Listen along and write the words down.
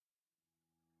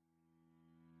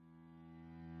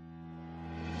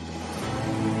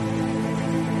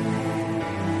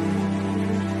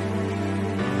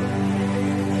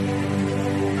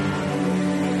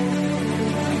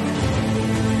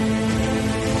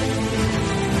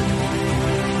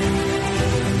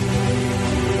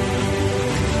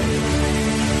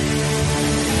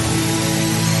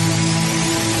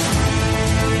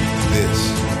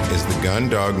Gun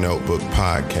Dog Notebook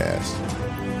Podcast,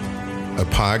 a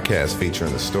podcast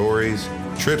featuring the stories,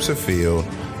 trips afield,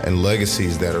 and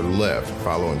legacies that are left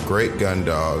following great gun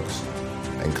dogs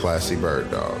and classy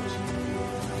bird dogs.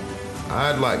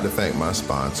 I'd like to thank my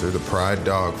sponsor, the Pride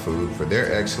Dog Food, for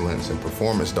their excellence in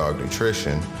performance dog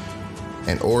nutrition,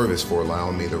 and Orvis for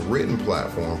allowing me the written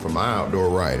platform for my outdoor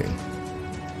writing.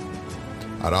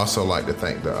 I'd also like to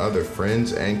thank the other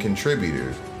friends and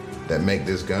contributors that make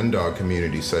this gun dog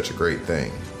community such a great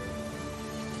thing.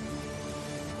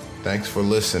 Thanks for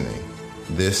listening.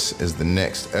 This is the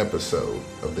next episode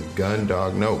of the Gun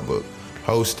Dog Notebook,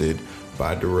 hosted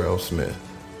by Darrell Smith.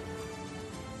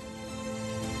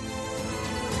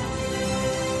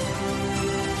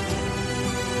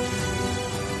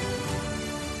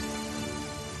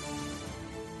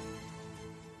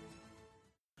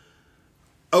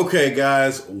 Okay,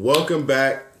 guys, welcome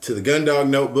back to the Gun Dog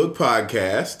Notebook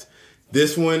Podcast.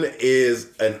 This one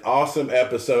is an awesome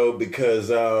episode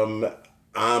because I'm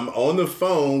on the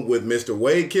phone with Mr.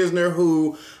 Wade Kisner,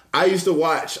 who I used to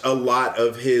watch a lot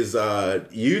of his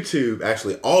YouTube,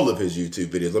 actually all of his YouTube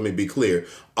videos, let me be clear,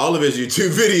 all of his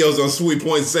YouTube videos on Sweet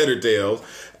Point Setter Tails.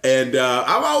 And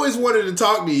I've always wanted to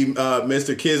talk to you,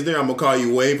 Mr. Kisner. I'm going to call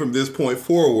you Wade from this point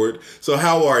forward. So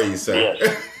how are you, sir?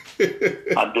 Yes,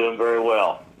 I'm doing very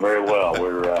well, very well.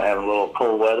 We're having a little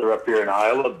cold weather up here in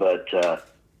Iowa, but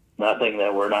nothing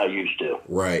that we're not used to.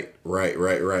 Right.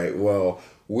 Well,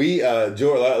 we,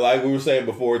 Georgia, like we were saying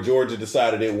before, Georgia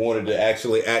decided it wanted to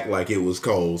actually act like it was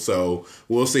cold. So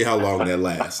we'll see how long that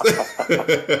lasts.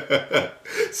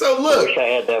 So look, I wish I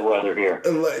had that weather here.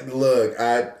 Look,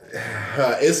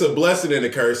 it's a blessing and a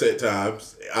curse at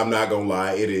times. I'm not gonna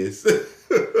lie, it is.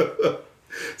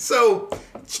 So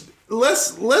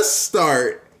let's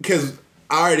start, because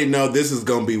I already know this is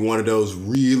going to be one of those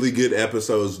really good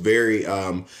episodes, very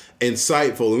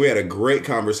insightful. And we had a great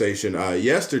conversation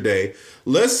yesterday.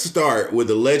 Let's start with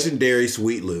the legendary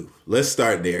Sweet Lou. Let's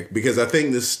start there, because I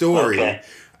think the story,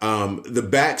 the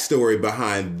backstory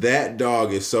behind that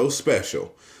dog is so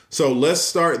special. So let's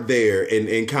start there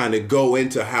and kind of go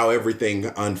into how everything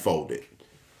unfolded.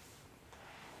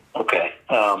 Okay.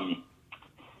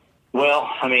 Well,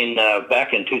 I mean,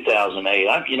 back in 2008,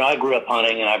 I grew up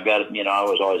hunting, and I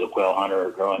was always a quail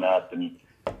hunter growing up, and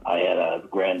I had a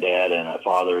granddad and a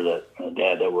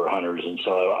dad that were hunters, and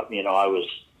so, I was,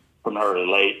 from an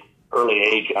early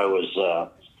age, I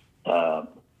was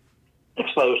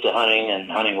exposed to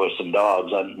hunting with some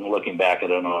dogs. I'm looking back, I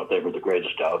don't know if they were the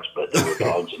greatest dogs, but they were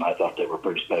dogs, and I thought they were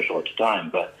pretty special at the time,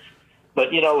 But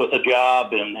with a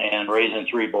job and raising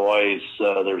three boys,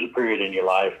 there's a period in your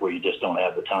life where you just don't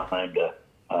have the time to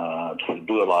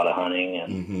do a lot of hunting.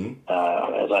 And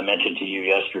as I mentioned to you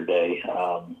yesterday,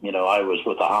 I was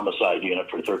with the homicide unit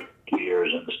for 30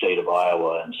 years in the state of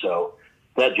Iowa. And so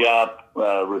that job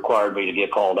required me to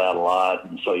get called out a lot.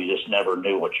 And so you just never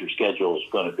knew what your schedule was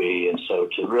going to be. And so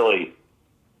to really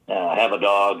have a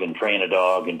dog and train a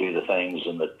dog and do the things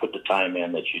and put the time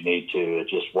in that you need to, it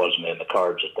just wasn't in the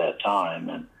cards at that time.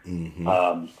 And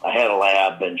I had a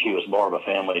lab, and she was more of a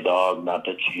family dog, not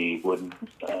that she wouldn't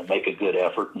make a good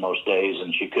effort most days,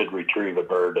 and she could retrieve a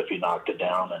bird if you knocked it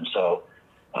down. And so,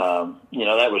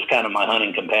 that was kind of my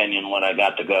hunting companion when I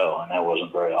got to go, and that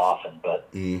wasn't very often. But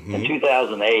in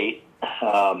 2008,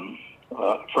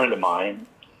 a friend of mine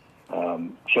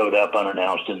showed up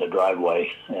unannounced in the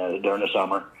driveway during the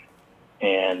summer.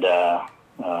 And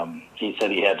he said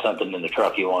he had something in the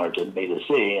truck he wanted me to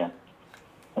see.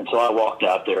 And so I walked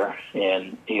out there,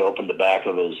 and he opened the back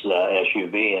of his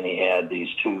SUV, and he had these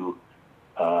two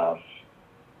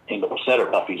English setter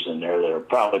puppies in there that are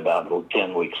probably about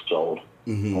 10 weeks old.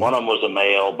 One of them was a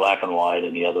male, black and white,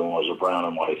 and the other one was a brown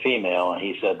and white female. And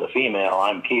he said, the female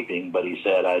I'm keeping, but he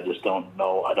said, I don't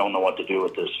know what to do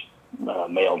with this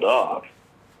male dog.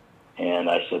 And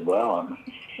I said, well,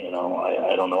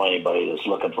 I don't know anybody that's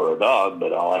looking for a dog,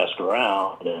 but I'll ask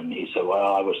around. And he said,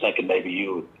 well, I was thinking maybe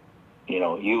you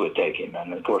would take him.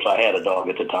 And of course, I had a dog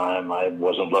at the time. I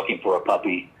wasn't looking for a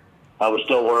puppy. I was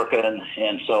still working,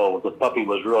 and so the puppy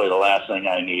was really the last thing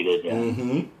I needed.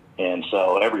 And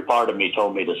so every part of me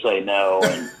told me to say no,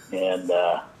 and then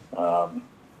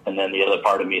the other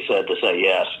part of me said to say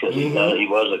yes, because he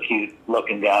was a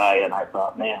cute-looking guy, and I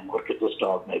thought, man, what could this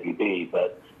dog maybe be?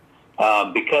 But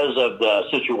because of the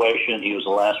situation, he was the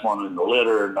last one in the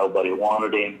litter. Nobody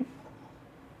wanted him.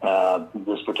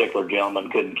 This particular gentleman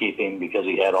couldn't keep him because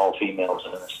he had all females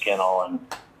in his kennel,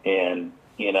 and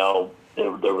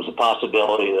there was a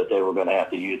possibility that they were going to have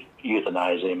to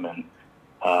euthanize him.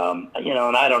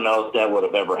 And I don't know if that would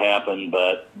have ever happened,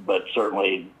 but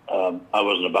certainly I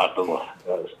wasn't about to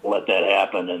let that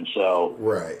happen. And so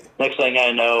next thing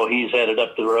I know, he's headed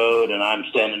up the road, and I'm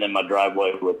standing in my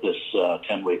driveway with this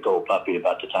 10-week-old puppy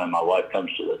about the time my wife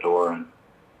comes to the door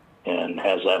and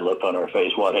has that look on her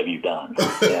face, what have you done?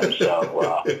 And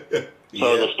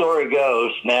so the story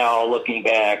goes, now looking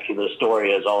back, the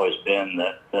story has always been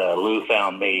that Lou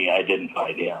found me, I didn't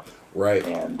find him. Right.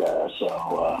 And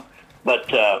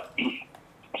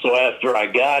so after I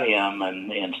got him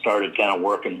and started kind of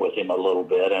working with him a little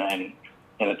bit, and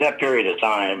at that period of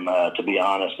time, to be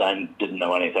honest, I didn't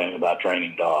know anything about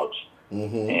training dogs.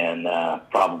 Mm-hmm. And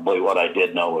probably what I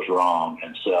did know was wrong.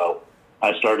 And so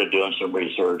I started doing some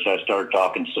research. I started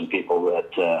talking to some people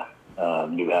that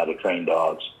knew how to train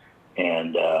dogs.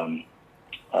 And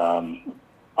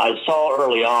I saw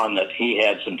early on that he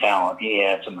had some talent. He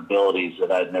had some abilities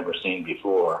that I'd never seen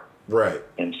before. Right.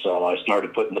 And so I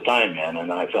started putting the time in,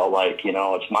 and I felt like,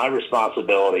 it's my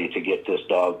responsibility to get this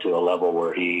dog to a level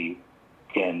where he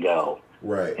can go.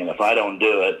 Right. And if I don't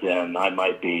do it, then I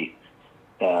might be,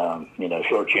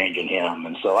 shortchanging him.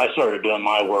 And so I started doing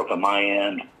my work on my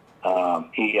end.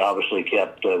 He obviously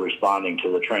kept responding to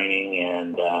the training,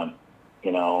 and,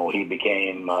 he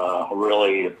became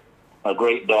really a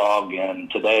great dog, and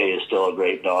today is still a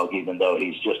great dog, even though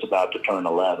he's just about to turn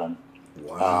 11.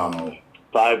 Wow.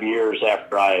 5 years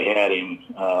after I had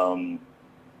him,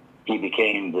 he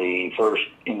became the first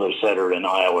English setter in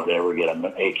Iowa to ever get an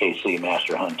AKC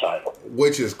Master Hunt title.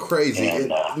 Which is crazy.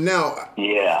 And, now,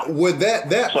 yeah. with that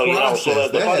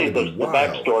process, the wild.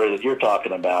 backstory that you're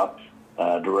talking about,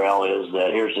 Darrell, is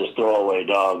that here's this throwaway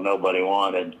dog nobody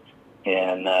wanted,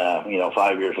 and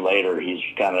 5 years later, he's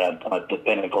kind of at the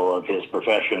pinnacle of his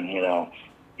profession.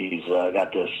 He's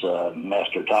got this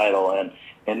master title,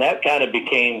 and that kind of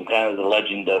became kind of the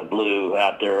legend of Blue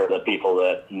out there. The people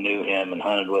that knew him and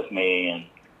hunted with me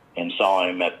and saw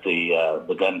him at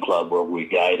the gun club where we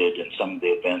guided and some of the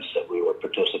events that we were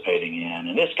participating in,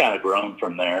 and it's kind of grown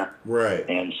from there. Right.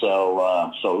 And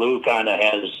so Lou kind of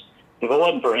has. If it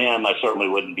wasn't for him, I certainly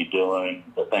wouldn't be doing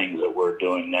the things that we're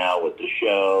doing now with the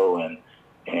show, and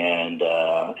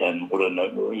wouldn't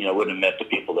have met the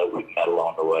people that we've met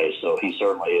along the way. So he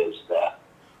certainly is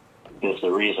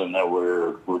the reason that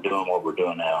we're doing what we're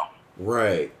doing now.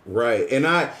 Right.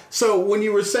 And so when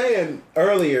you were saying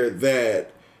earlier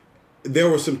that there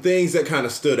were some things that kind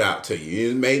of stood out to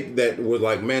you, that were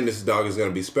like, man, this dog is going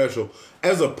to be special.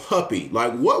 As a puppy,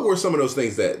 like what were some of those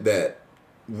things that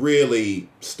really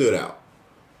stood out?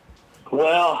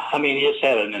 Well, he just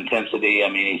had an intensity.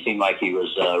 He seemed like he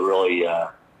was really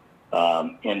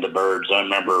into birds. I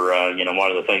remember,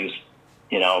 one of the things,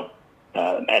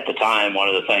 at the time, one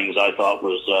of the things I thought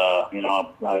was,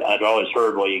 I'd always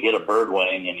heard, well, you get a bird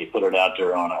wing and you put it out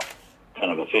there on a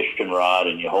kind of a fishing rod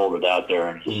and you hold it out there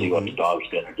and you see what the dog's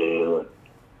going to do.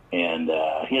 And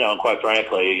quite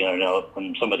frankly,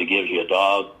 when somebody gives you a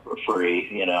dog for free,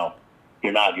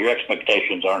 your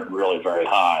expectations aren't really very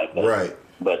high.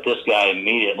 But this guy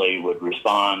immediately would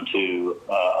respond to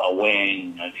a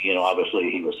wing. And, obviously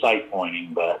he was sight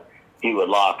pointing, but he would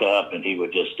lock up and he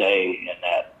would just stay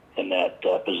in that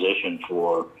position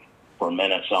for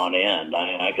minutes on end.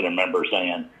 I can remember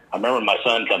saying, I remember my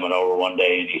son coming over one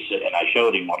day and he said, and I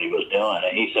showed him what he was doing,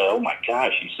 and he said, "Oh my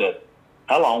gosh," he said,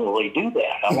 "how long will he do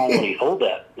that? How long will he hold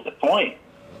that point?"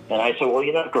 And I said, "Well,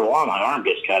 after a while, my arm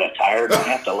gets kind of tired. I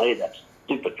have to lay that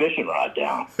stupid fishing rod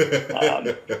down."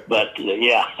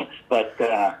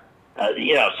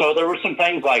 So there were some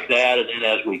things like that. And then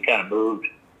as we kind of moved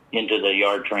into the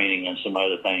yard training and some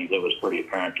other things, it was pretty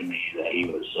apparent to me that he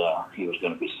was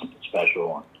going to be something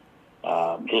special.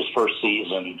 His first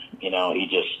season, he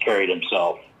just carried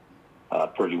himself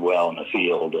pretty well in the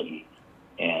field, and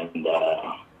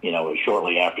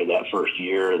shortly after that first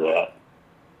year that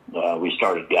we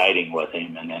started guiding with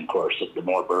him, and then of course the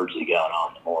more birds he got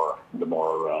on,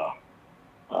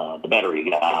 the better he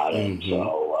got. And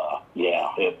so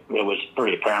it was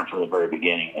pretty apparent from the very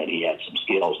beginning that he had some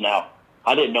skills. Now,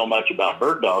 I didn't know much about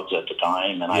bird dogs at the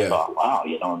time, and I thought, wow,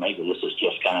 maybe this is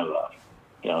just kind of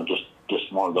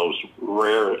just one of those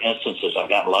rare instances. I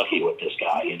got lucky with this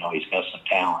guy. He's got some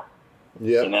talent.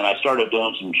 Yeah. And then I started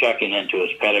doing some checking into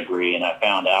his pedigree, and I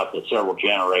found out that several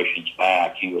generations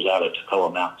back, he was out at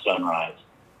Tacoma Mountain Sunrise,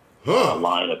 a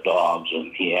line of dogs,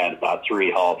 and he had about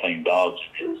 3 Hall of Fame dogs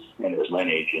in his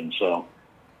lineage. And so,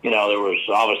 there was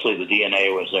obviously the DNA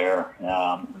was there,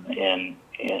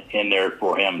 in there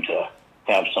for him to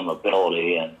have some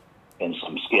ability and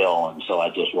some skill, and so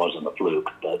it just wasn't a fluke.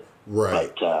 But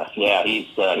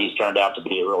he's turned out to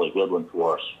be a really good one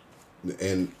for us.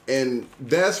 And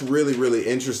that's really, really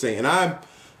interesting. And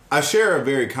I share a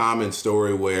very common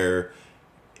story where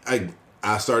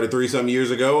I started 30-some years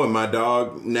ago, and my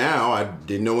dog now, I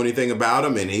didn't know anything about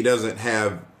him, and he doesn't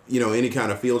have, any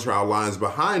kind of field trial lines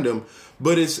behind him.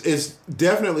 But it's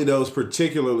definitely those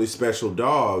particularly special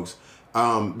dogs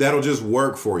that'll just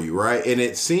work for you, right? And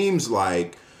it seems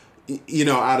like,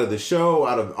 out of the show,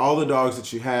 out of all the dogs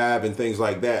that you have and things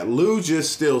like that, Lou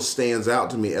just still stands out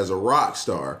to me as a rock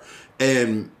star.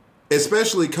 And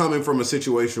especially coming from a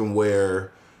situation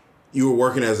where you were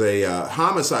working as a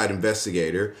homicide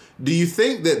investigator, do you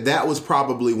think that was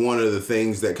probably one of the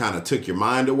things that kind of took your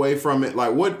mind away from it?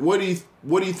 Like, what do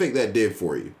you think that did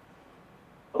for you?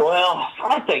 Well,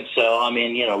 I think so. I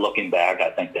mean, looking back, I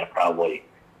think that probably,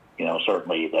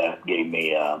 certainly that gave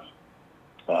me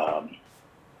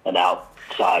an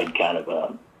outside kind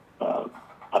of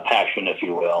a passion, if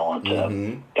you will, and to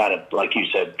kind of, like you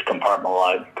said,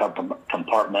 compartmentalize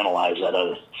that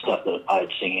other stuff that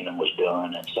I'd seen and was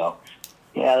doing. And so,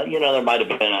 yeah, there might have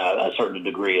been a certain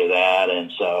degree of that.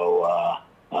 And so,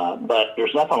 but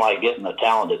there's nothing like getting a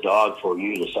talented dog for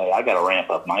you to say, I got to ramp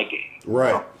up my game.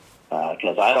 Right.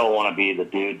 Because I don't want to be the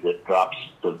dude that drops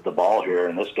the ball here.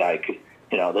 And this guy could,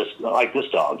 this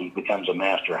dog, he becomes a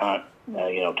master hunt,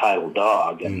 titled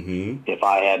dog. And if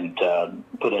I hadn't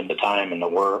put in the time and the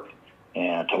work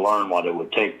and to learn what it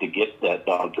would take to get that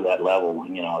dog to that level,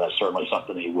 that's certainly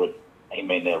something he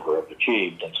may never have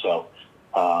achieved. And so,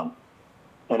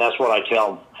 and that's what I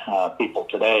tell people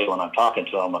today when I'm talking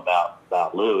to them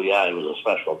about Lou. Yeah, he was a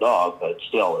special dog, but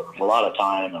still, there was a lot of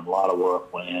time and a lot of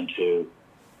work went into,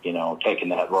 taking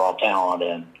that raw talent.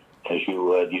 And as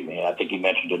I think you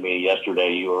mentioned to me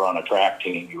yesterday, you were on a track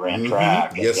team, you ran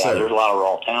track. Yes, sir. There's a lot of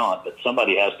raw talent, but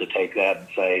somebody has to take that and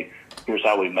say, here's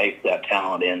how we make that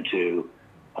talent into,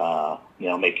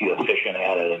 make you efficient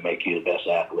at it and make you the best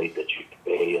athlete that you can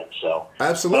be. And so,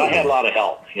 absolutely. But I had a lot of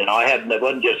help. It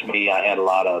wasn't just me. I had a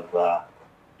lot of,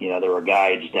 there were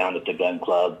guides down at the gun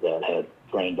club that had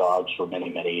trained dogs for many,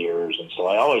 many years. And so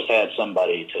I always had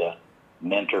somebody to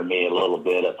mentor me a little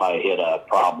bit if I hit a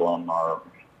problem or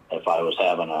if I was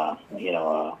having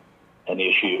an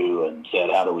issue and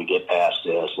said, how do we get past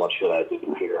this? What should I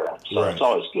do here? So It's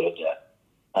always good to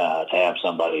have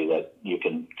somebody that you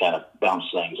can kind of bounce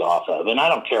things off of. And I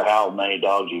don't care how many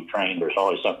dogs you've trained, there's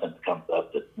always something that comes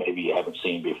up that maybe you haven't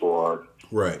seen before,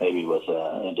 right? Maybe with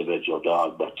an individual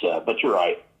dog. But you're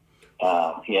right.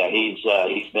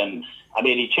 He's been,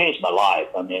 he changed my life.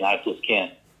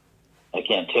 I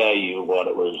can't tell you what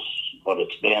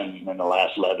it's been in the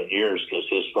last 11 years, because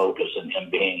his focus and him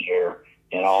being here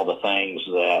and all the things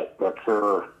that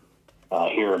occur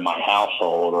here in my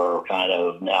household are kind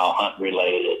of now hunt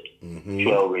related,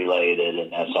 show related,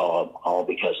 and that's all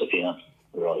because of him.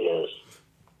 It really is.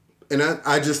 And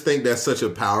I just think that's such a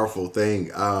powerful thing.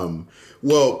 And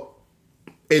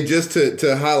just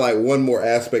to highlight one more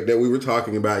aspect that we were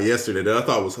talking about yesterday that I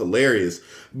thought was hilarious,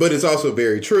 but it's also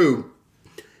very true.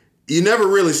 You never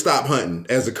really stop hunting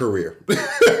as a career.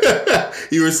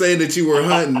 You were saying that you were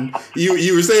hunting.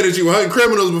 You were saying that you were hunting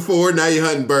criminals before. Now you're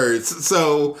hunting birds.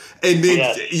 So, and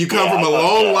then you come from a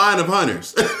long line of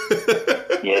hunters.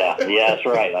 Yeah, that's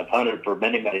right. I've hunted for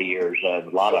many, many years. A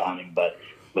lot of hunting, but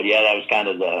yeah, that was kind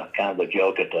of the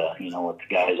joke at with the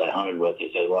guys I hunted with.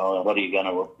 They said, "Well, what are you going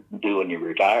to do when you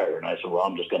retire?" And I said, "Well,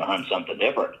 I'm just going to hunt something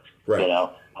different." Right.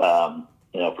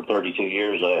 For 32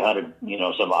 years, I hunted,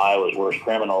 some of Iowa's worst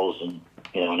criminals, and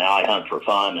now I hunt for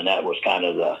fun, and that was kind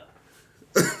of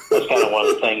that's kind of one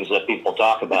of the things that people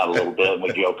talk about a little bit and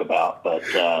we joke about. But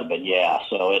yeah,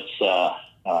 so it's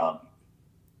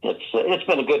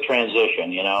been a good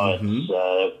transition.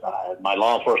 It's my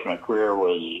law enforcement career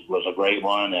was a great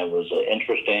one. It was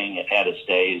interesting. It had its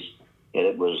days.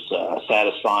 It was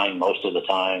satisfying most of the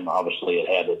time. Obviously, it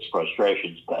had its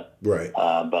frustrations, but right.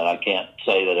 But I can't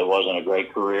say that it wasn't a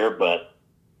great career. But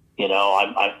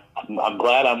I'm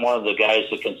glad I'm one of the guys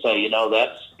that can say,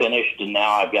 that's finished, and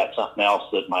now I've got something else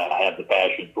that I have the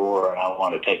passion for, and I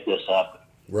want to take this up,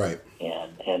 right,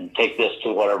 and take this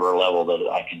to whatever level that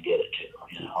I can get it to.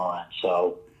 And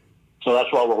so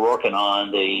that's what we're working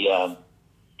on, the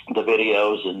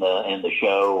videos and the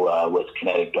show with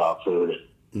Kinetic Dog Food.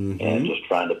 And just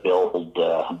trying to build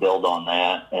on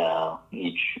that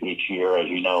each year. As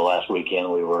you know, last weekend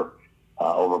we were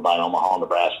over by Omaha,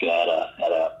 Nebraska at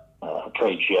a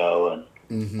trade show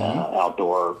and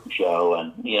outdoor show,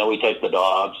 and we take the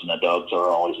dogs, and the dogs are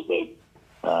always a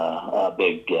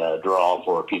big draw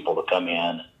for people to come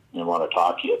in and want to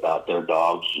talk to you about their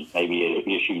dogs, maybe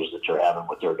issues that you're having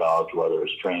with their dogs, whether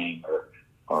it's training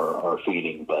or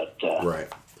feeding, but. Right.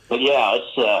 But yeah,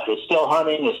 it's still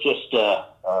hunting. It's just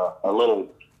a little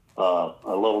a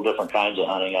little different kinds of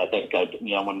hunting. I think,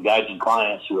 when guides and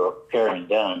clients who are carrying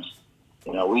guns,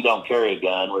 we don't carry a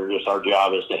gun. Our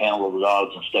job is to handle the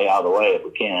dogs and stay out of the way if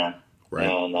we can. Right.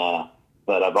 And,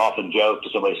 but I've often joked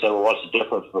to somebody, say, well, what's the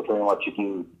difference between what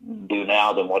you do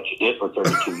now than what you did for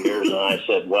 32 years? And I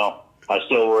said, well, I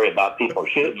still worry about people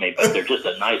shooting me, but they're just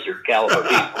a nicer caliber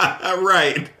people.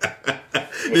 Right.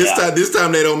 This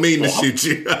time they don't mean to shoot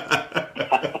you.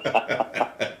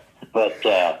 But,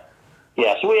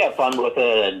 so we have fun with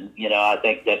it, and, I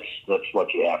think that's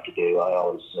what you have to do. I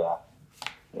always,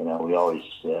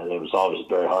 it was always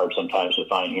very hard sometimes to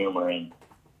find humor in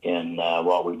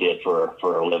what we did for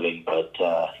a living, but,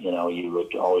 you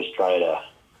would always try to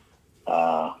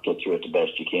get through it the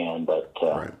best you can. But,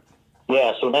 right.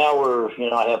 Yeah, so now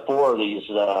I have 4 of these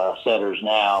setters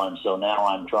now, and so now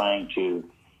I'm trying to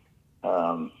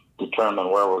determine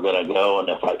where we're going to go and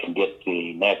if I can get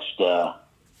the next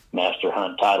master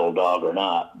hunt title dog or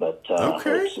not. But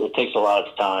it takes a lot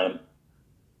of time,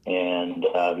 and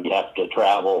you have to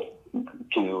travel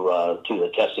to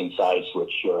the testing sites,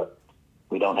 which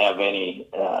we don't have any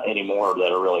more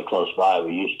that are really close by.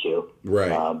 We used to. Right.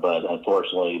 But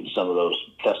unfortunately, some of those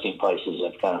testing places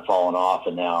have kind of fallen off,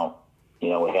 and now we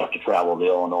have to travel to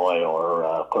Illinois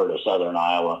or clear to southern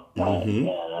Iowa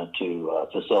to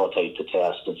facilitate the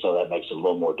test, and so that makes it a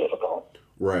little more difficult.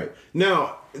 Right.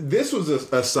 Now, this was a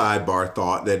sidebar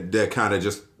thought that kind of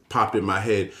just popped in my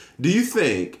head. Do you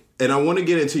think, and I want to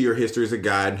get into your history as a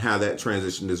guide and how that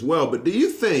transitioned as well, but do you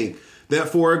think that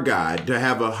for a guide to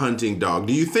have a hunting dog,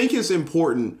 do you think it's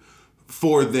important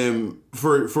for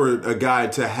a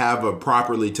guide to have a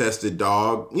properly tested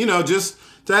dog, just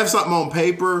to have something on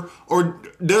paper, or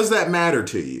does that matter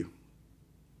to you?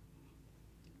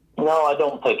 No, I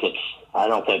don't think it,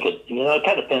 it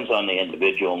kind of depends on the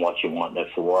individual and what you want it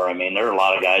for. I mean, there are a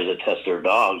lot of guys that test their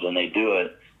dogs, and they do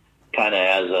it kind of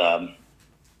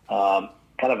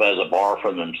as a bar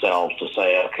for themselves to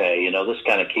say, okay, this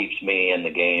kind of keeps me in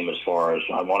the game as far as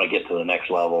I want to get to the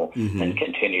next level and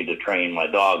continue to train my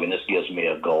dog, and this gives me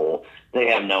a goal. They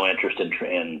have no interest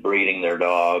in breeding their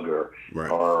dog or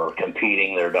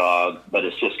competing their dog, but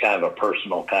it's just kind of a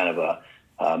personal kind of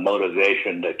a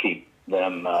motivation to keep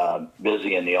them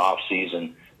busy in the off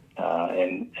season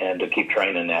and to keep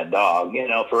training that dog.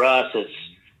 For us, it's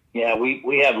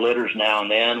we have litters now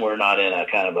and then. We're not in a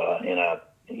kind of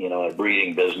a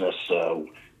breeding business,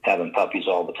 having puppies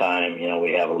all the time.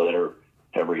 We have a litter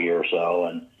every year or so,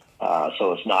 and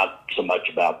so it's not so much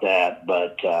about that.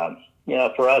 But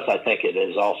for us, I think it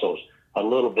is also a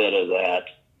little bit of that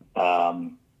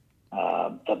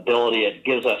ability. It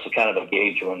gives us a kind of a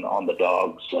gauge on the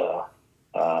dog's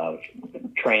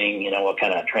training. What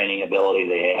kind of training ability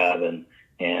they have, and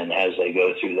as they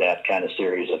go through that kind of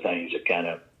series of things, it kind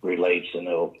of relates, and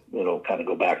it'll kind of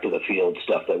go back to the field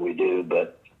stuff that we do.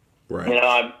 But right.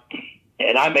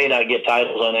 I may not get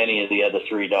titles on any of the other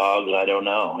 3 dogs. I don't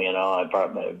know.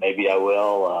 Maybe I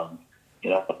will.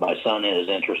 If my son is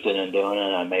interested in doing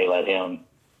it, I may let him,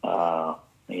 do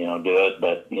it.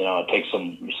 But it takes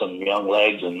some young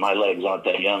legs, and my legs aren't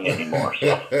that young anymore.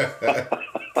 So.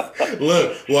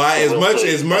 Look,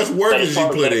 as much work as you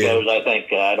put in, goes,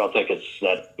 I don't think it's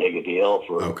that big a deal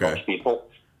for most people.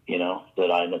 That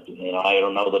I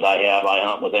don't know that I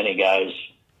hunt with any guys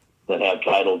that have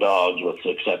title dogs, with the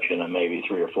exception of maybe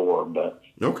 3 or 4. But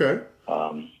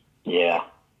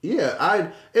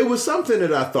it was something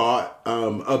that I thought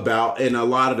about, and a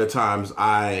lot of the times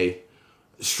I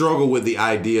struggle with the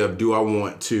idea of, do I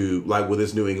want to, like with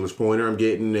this new English pointer I'm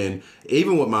getting, and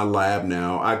even with my lab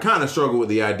now, I kind of struggle with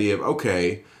the idea of,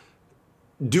 okay,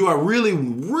 do I really,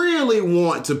 really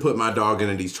want to put my dog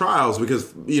into these trials?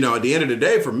 Because, at the end of the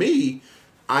day, for me,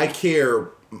 I care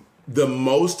the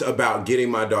most about getting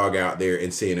my dog out there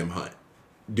and seeing him hunt,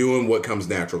 doing what comes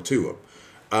natural to him.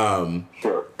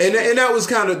 Sure. And that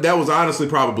was honestly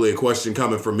probably a question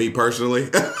coming from me personally.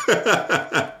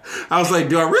 I was like,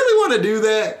 do I really want to do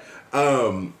that?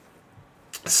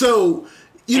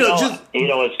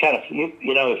 It's kind of,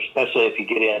 especially if you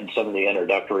get in some of the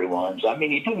introductory ones. I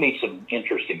mean, you do meet some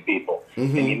interesting people,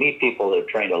 and you meet people that have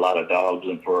trained a lot of dogs.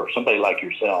 And for somebody like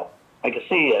yourself, I can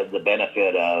see the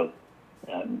benefit of,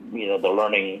 the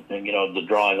learning, the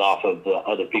drawing off of the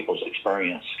other people's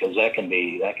experience, because that can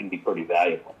be pretty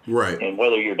valuable. Right. And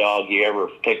whether you ever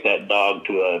take that dog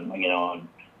to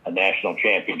a national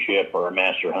championship or a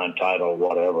master hunt title or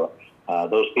whatever,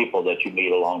 those people that you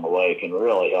meet along the way can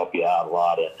really help you out a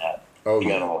lot in that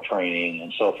general training.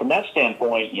 And so from that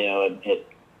standpoint, it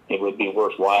would be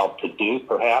worthwhile to do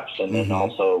perhaps, and then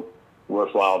also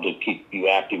worthwhile to keep you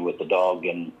active with the dog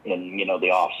in the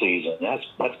off season.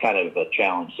 That's kind of a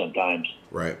challenge sometimes.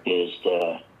 Right. Is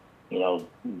to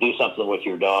do something with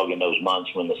your dog in those months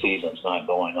when the season's not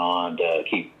going on to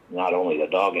keep not only the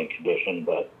dog in condition,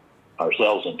 but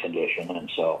ourselves in condition. And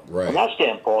so from that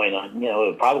standpoint, it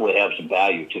would probably have some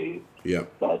value to you. Yeah.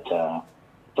 But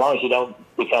as long as you don't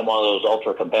become one of those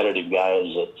ultra competitive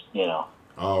guys that,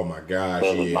 oh my gosh,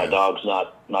 my dog's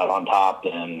not on top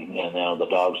and the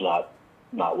dog's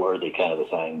not worthy kind of a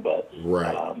thing. But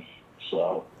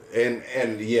so.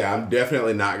 And yeah, I'm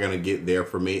definitely not going to get there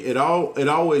for me. It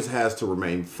always has to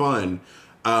remain fun.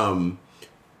 And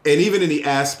even in the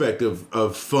aspect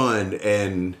of fun,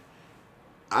 and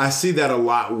I see that a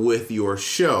lot with your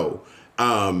show.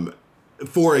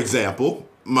 For example,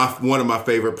 one of my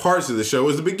favorite parts of the show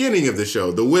is the beginning of the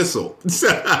show, the whistle.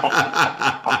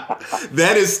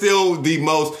 That is still the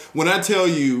most, when I tell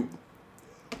you,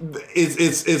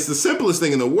 it's the simplest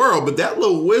thing in the world, but that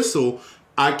little whistle,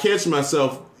 I catch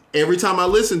myself every time I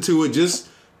listen to it,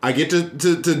 I get to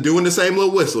doing the same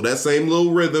little whistle, that same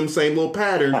little rhythm, same little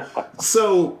pattern.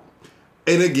 So,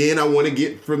 and again, I want to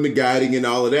get from the guiding and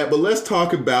all of that, but let's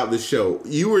talk about the show.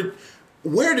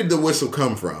 Where did the whistle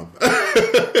come from?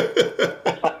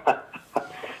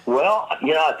 Well,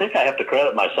 I think I have to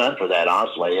credit my son for that,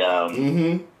 honestly.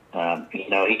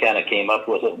 He kind of came up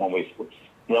with it when we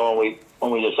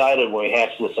decided, when we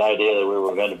hatched this idea that we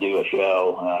were going to do a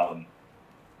show.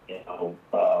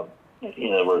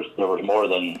 There was more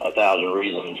than 1,000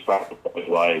 reasons probably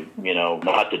why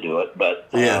not to do it, but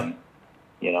because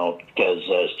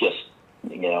it's just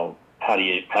how do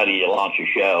you launch a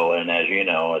show, and as you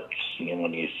know, it's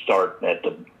when you start at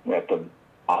the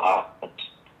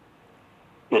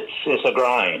it's a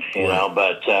grind,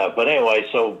 but anyway,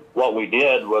 so what we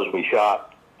did was we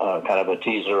shot kind of a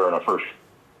teaser and a first.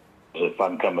 If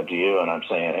I'm coming to you and I'm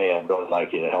saying, hey, I'd really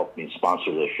like you to help me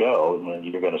sponsor this show, and then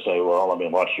you're going to say, well, let me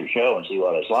watch your show and see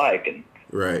what it's like. And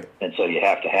and so you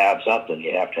have to have something.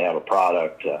 You have to have a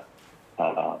product to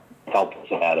help with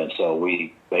that. And so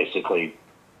we basically,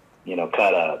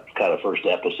 cut a first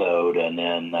episode. And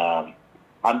then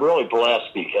I'm really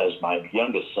blessed because my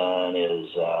youngest son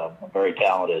is a very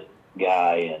talented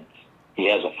guy, and he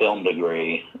has a film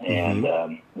degree. And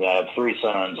I have 3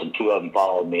 sons, and 2 of them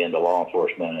followed me into law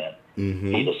enforcement. And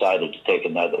he decided to take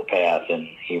another path, and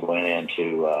he went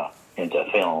into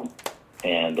film,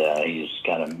 and he's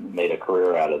kind of made a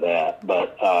career out of that.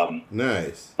 But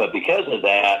nice. But because of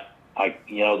that,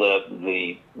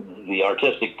 the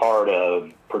artistic part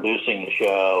of producing the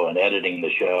show and editing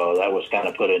the show, that was kind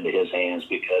of put into his hands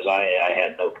because I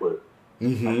had no clue. I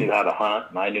knew how to hunt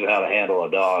and I knew how to handle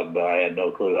a dog, but I had no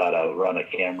clue how to run a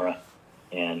camera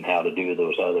and how to do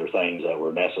those other things that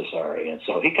were necessary. And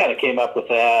so he kind of came up with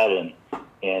that, and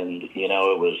it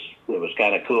was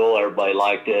kind of cool. Everybody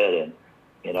liked it,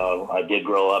 and I did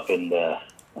grow up in the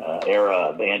era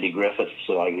of Andy Griffith,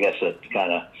 so I guess it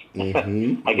kind of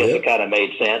it kind of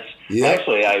made sense. Yep.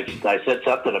 Actually, I said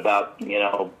something about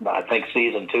I think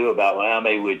season 2 about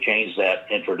maybe we'd change that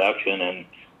introduction, and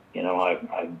I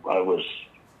was.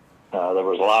 There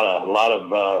was a lot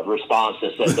of response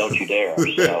that said, "Don't you dare!"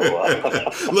 So,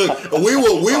 look, we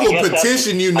will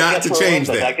petition you not to change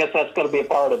that. I guess that's going to be a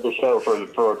part of the show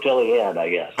for till the end. I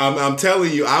guess. I'm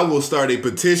telling you, I will start a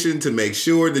petition to make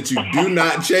sure that you do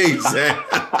not change that.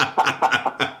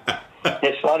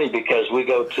 It's funny because we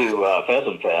go to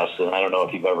Pheasant Fest, and I don't know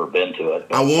if you've ever been to it.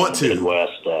 I want to.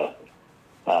 Midwest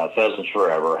Pheasants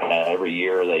Forever. Every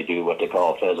year they do what they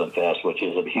call Pheasant Fest, which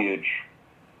is a huge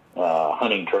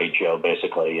hunting trade show,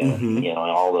 basically, and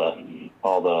all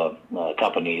the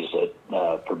companies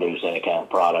that produce any kind of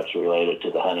products related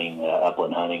to the hunting,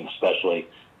 upland hunting, especially,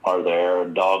 are there.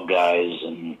 Dog guys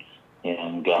and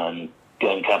gun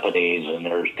companies, and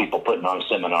there's people putting on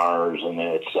seminars, and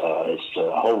it's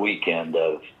a whole weekend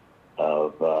of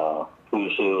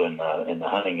who's who in the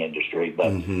hunting industry. But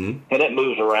and it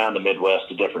moves around the Midwest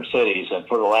to different cities, and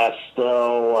for the last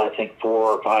I think 4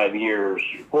 or 5 years,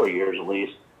 4 years at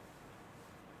least.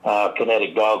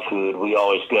 Kinetic dog food, we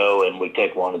always go and we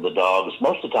take one of the dogs,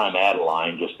 most of the time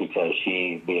Adeline, just because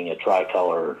she, being a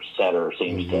tricolor setter,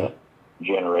 seems to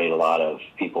generate a lot of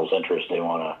people's interest. They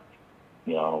want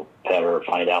to, pet her,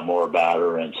 find out more about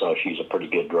her, and so she's a pretty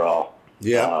good draw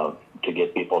to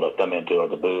get people to come into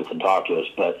the booth and talk to us.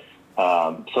 But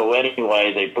so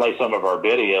anyway, they play some of our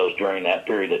videos during that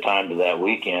period of time to that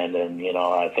weekend, and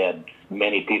I've had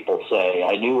many people say,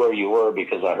 I knew where you were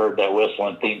because I heard that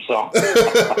whistling theme song.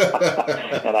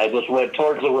 And I just went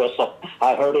towards the whistle.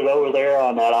 I heard it over there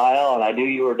on that aisle, and I knew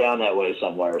you were down that way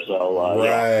somewhere. So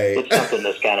it's something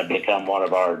that's kind of become one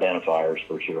of our identifiers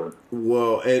for sure.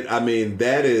 Well, and I mean,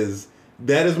 that is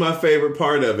That is my favorite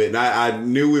part of it. And I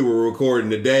knew we were recording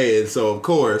today, and so of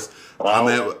course I'm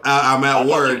at work. I thought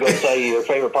you were going to say your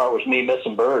favorite part was me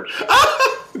missing birds.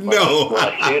 No. When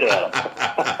I shoot at them.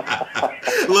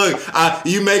 Look,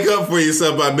 you make up for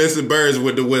yourself by missing birds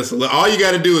with the whistle. All you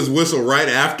got to do is whistle right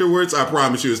afterwards. I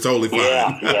promise you, it's totally fine.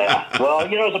 Yeah. Well,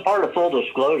 as a part of full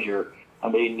disclosure, I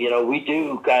mean, we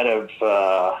do kind of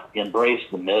embrace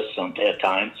the miss at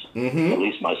times. Mm-hmm. At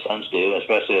least my sons do,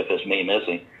 especially if it's me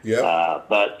missing. Yeah.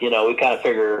 But we kind of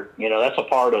figure, that's a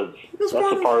part of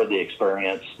the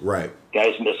experience. Right.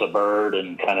 Guys miss a bird,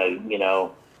 and kind of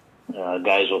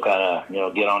guys will kind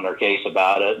of get on their case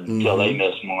about it until they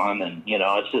miss one, and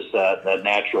it's just that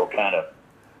natural kind of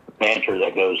banter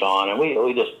that goes on, and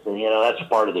we just that's a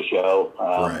part of the show.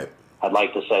 Right. I'd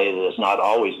like to say that it's not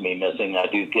always me missing. I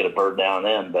do get a bird now and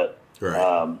then, but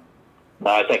right.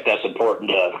 I think that's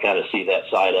important to kind of see that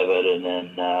side of it, and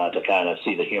then to kind of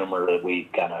see the humor that we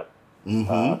kind of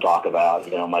talk about.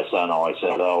 My son always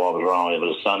said, "Oh, what was wrong? It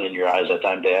was a sun in your eyes that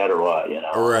time, Dad, or what?"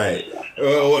 Right.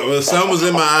 Well, the sun was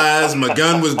in my eyes. My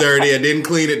gun was dirty. I didn't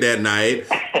clean it that night.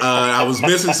 I was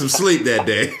missing some sleep that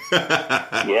day.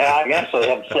 Yeah, I actually,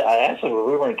 when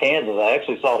we were in Kansas, I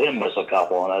actually saw him miss a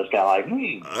couple, and I was kind of like,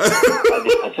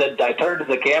 I turned to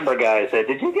the camera guy and said,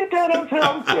 "Did you get that on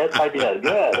film?" Yes, I did.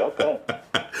 Good. Okay.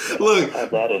 Look,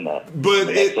 have that in the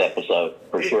next episode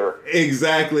for sure.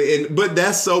 Exactly, but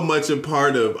that's so much a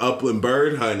part of upland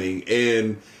bird hunting,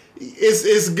 and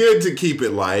it's good to keep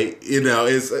it light.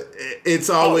 It's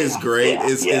always great. Yeah,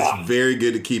 it's very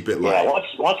good to keep it light. Yeah,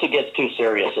 once it gets too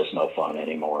serious, it's no fun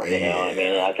anymore. I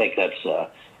mean, I think that's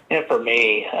and for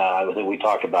me, I think we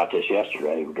talked about this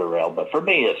yesterday, Darrell. But for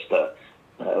me,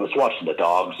 it's watching the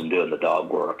dogs and doing the dog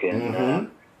work, and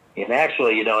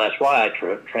actually, that's why I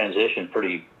transitioned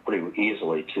pretty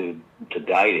easily to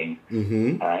guiding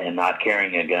and not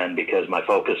carrying a gun, because my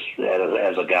focus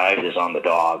as a guide is on the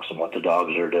dogs and what the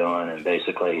dogs are doing, and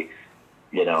basically,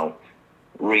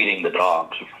 reading the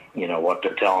dogs, what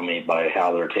they're telling me by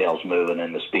how their tail's moving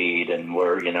and the speed, and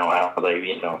where, how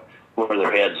they, where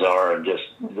their heads are, and just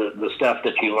the stuff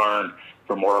that you learn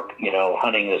from work,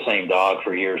 hunting the same dog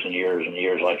for years and years and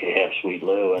years, like you have Sweet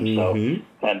Lou. And so,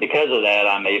 and because of that,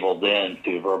 I'm able then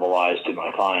to verbalize to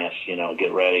my clients,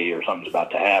 get ready, or something's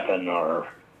about to happen, or,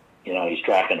 he's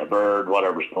tracking a bird,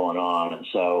 whatever's going on. And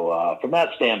so, from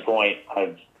that standpoint,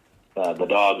 the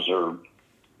dogs are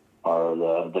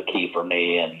the key for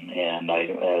me. And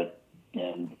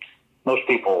most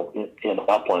people in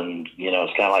upland,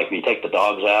 it's kind of like, if you take the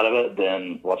dogs out of it,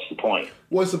 then what's the point?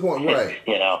 What's the point? Right.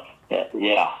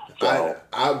 Yeah. So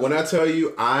when I tell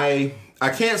you, I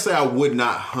can't say I would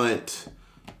not hunt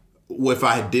if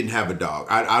I didn't have a dog.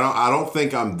 I don't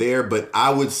think I'm there, but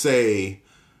I would say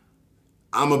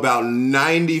I'm about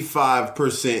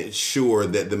 95% sure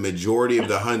that the majority of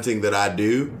the hunting that I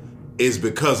do is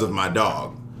because of my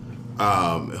dog,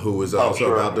 who is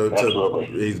also about to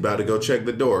he's about to go check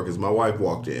the door because my wife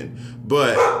walked in.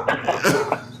 But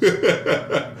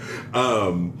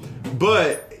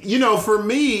but for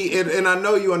me, and I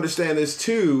know you understand this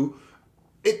too,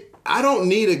 I don't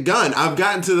need a gun. I've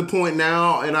gotten to the point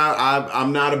now, and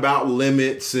I'm not about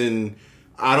limits, and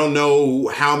I don't know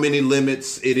how many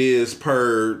limits it is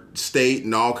per state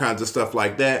and all kinds of stuff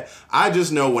like that. I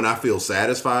just know when I feel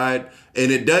satisfied,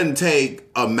 and it doesn't take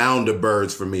a mound of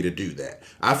birds for me to do that.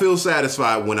 I feel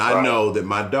satisfied when I know that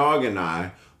my dog and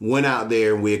I went out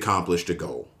there and we accomplished a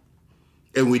goal,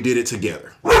 and we did it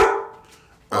together.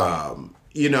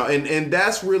 And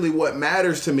that's really what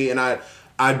matters to me. And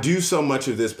I do so much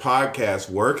of this podcast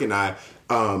work, and I,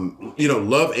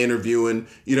 love interviewing,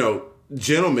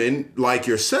 gentlemen like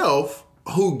yourself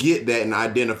who get that and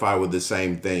identify with the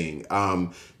same thing.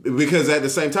 Because at the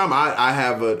same time, I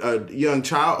have a young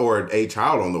child, or a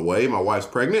child on the way. My wife's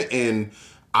pregnant, and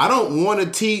I don't want to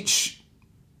teach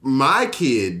my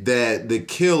kid that the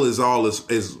kill is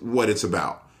what it's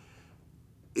about.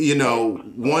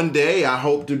 One day I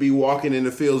hope to be walking in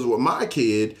the fields with my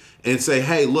kid and say,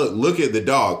 "Hey, look at the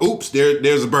dog. Oops,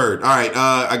 there's a bird. All right,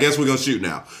 I guess we're gonna shoot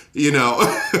now."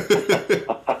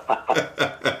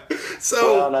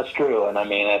 So, well, that's true, and I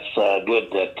mean that's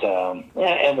good that.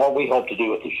 And what we hope to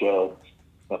do with the show,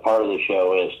 a part of the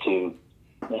show, is to,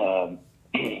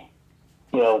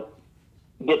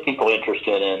 get people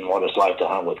interested in what it's like to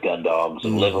hunt with gun dogs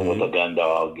and living with a gun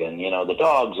dog, and the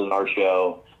dogs in our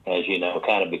show, as you know,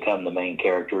 kind of become the main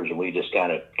characters, and we just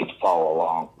kind of get to follow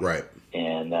along. Right.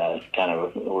 And kind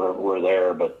of we're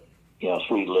there, but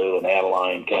Sweet Lou and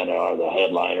Adeline kind of are the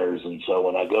headliners. And so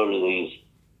when I go to these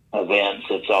events,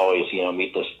 it's always,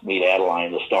 meet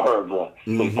Adeline, the star of the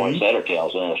 3 Point Setter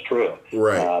Tales, and it's true.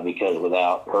 Right. Because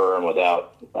without her and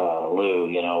without Lou,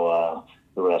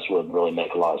 the rest wouldn't really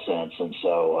make a lot of sense. And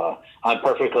so I'm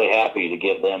perfectly happy to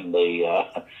give them the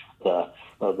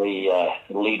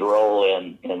lead role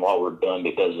in what we're doing,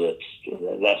 because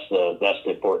that's the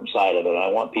important side of it. I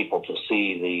want people to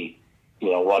see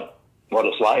what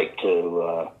it's like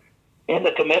to and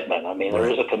the commitment. I mean, there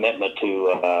is a commitment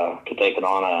to taking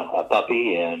on a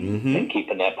puppy and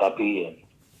keeping that puppy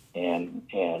and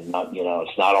not,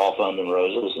 it's not all fun and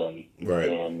roses, and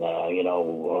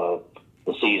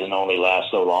the season only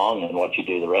lasts so long, and what you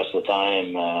do the rest of the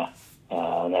time,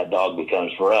 and that dog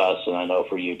becomes, for us, and I know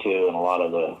for you too, and a lot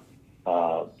of the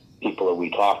people that we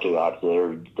talk to out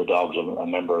there, the dog's a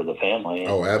member of the family.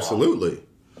 Oh, absolutely.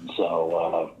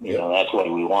 So, that's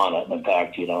what we want. And in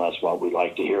fact, that's what we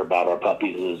like to hear about our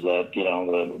puppies, is that,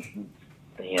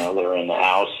 they're in the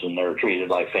house and they're treated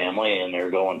like family, and they're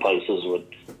going places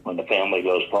when the family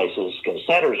goes places, because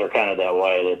setters are kind of that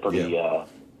way.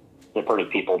 They're pretty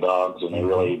people dogs, and they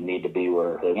really need to be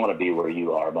they want to be where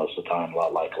you are most of the time, a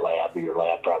lot like a lab, or your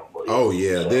lab probably. Oh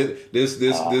yeah, so,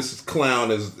 this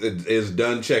clown is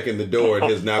done checking the door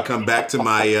and has now come back to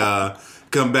my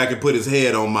come back and put his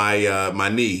head on my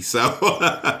knee. So,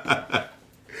 but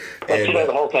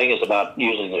the whole thing is about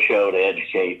using the show to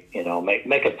educate.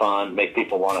 Make it fun, make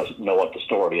people want to know what the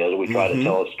story is. We try to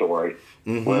tell a story,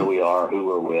 where we are, who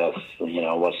we're with,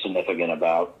 what's significant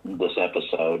about this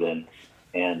episode,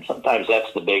 and sometimes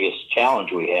that's the biggest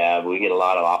challenge we have. We get a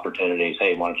lot of opportunities.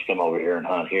 Hey, why don't you come over here and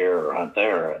hunt here or hunt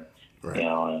there?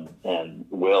 And, and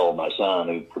Will, my son,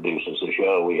 who produces the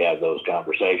show, we have those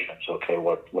conversations. Okay,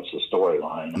 what's the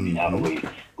storyline? I mean, how do we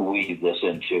weave this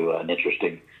into an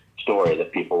interesting story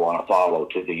that people want to follow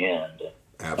to the end?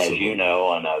 Absolutely. As you know,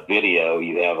 on a video,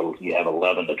 you have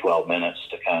 11 to 12 minutes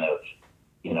to kind of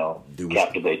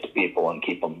captivate the people and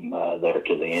keep them there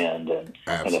to the end. And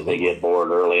if they get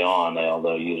bored early on,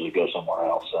 they'll usually go somewhere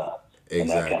else and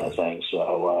that kind of thing.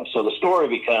 So the story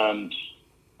becomes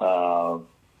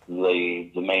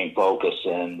the main focus,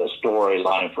 and the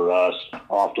storyline for us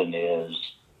often is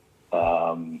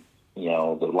the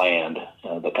land,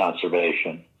 the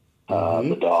conservation,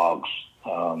 the dogs,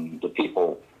 the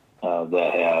people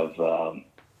that have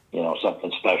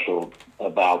something special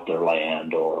about their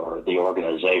land or the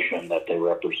organization that they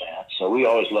represent. So we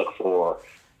always look for,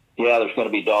 there's going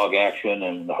to be dog action,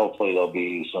 and hopefully there'll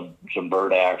be some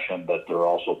bird action, but there'll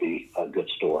also be a good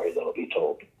story that'll be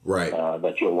told. Right.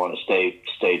 That you'll want to stay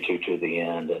to the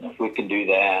end. And if we can do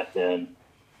that, then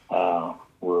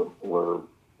we're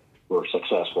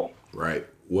successable. Right.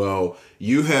 Well,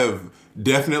 you have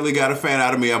definitely got a fan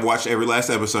out of me. I've watched every last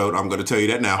episode. I'm going to tell you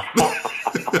that now.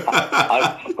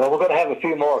 We're going to have a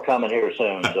few more coming here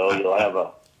soon, so you'll have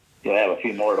a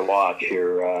few more to watch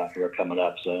here coming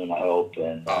up soon, I hope.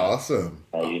 And awesome.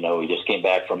 We just came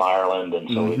back from Ireland, and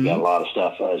so we've got a lot of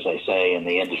stuff, as they say, in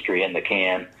the industry in the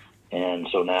can. And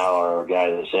so now our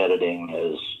guy that's editing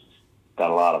has got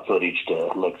a lot of footage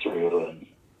to look through,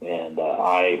 and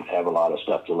I have a lot of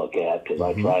stuff to look at, because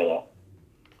I try to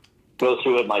go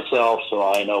through it myself so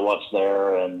I know what's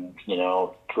there, and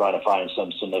try to find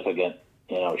some significant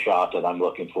shot that I'm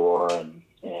looking for, and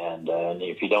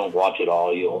if you don't watch it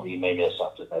all, you may miss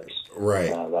something that's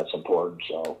important.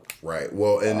 So right.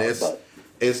 Well, and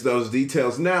it's those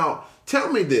details. Now,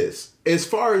 tell me this: as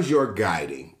far as your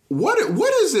guiding, what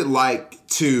is it like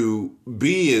to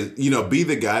be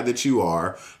the guy that you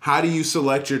are? How do you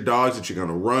select your dogs that you're going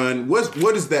to run?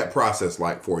 What is that process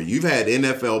like for you? You've had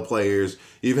NFL players,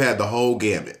 you've had the whole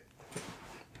gamut.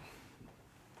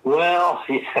 Well,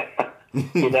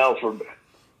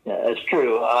 it's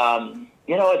true.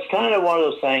 It's kind of one of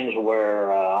those things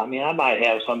where, I might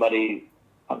have somebody,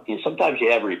 sometimes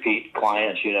you have repeat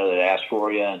clients, that ask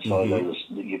for you, and so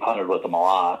you've hunted with them a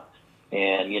lot.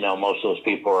 And, most of those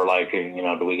people are like,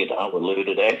 do we get to hunt with Lou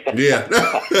today? Yeah.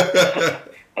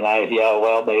 And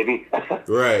well, maybe.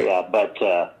 Right. Yeah, but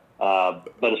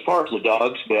as far as the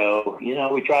dogs go,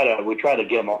 we try to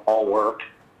give them all work.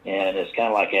 And it's kind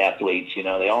of like athletes,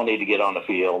 they all need to get on the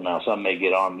field. Now, some may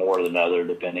get on more than others,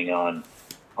 depending on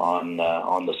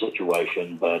the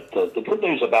situation. But the good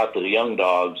news about the young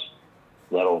dogs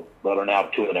that are now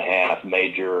 2.5,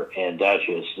 Major and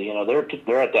Duchess,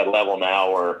 they're at that level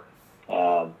now where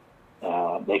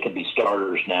they can be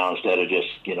starters now instead of just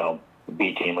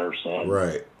B teamers. And,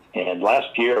 right. And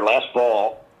last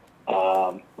fall,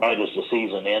 right as the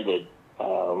season ended,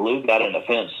 Lou got in the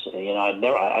fence. I've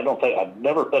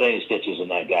never put any stitches in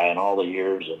that guy in all the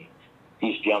years,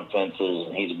 he's jumped fences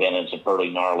and he's been in some pretty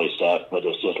gnarly stuff, but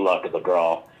it's just luck of the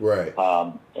draw. Right.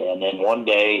 And then one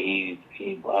day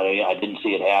I didn't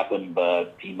see it happen,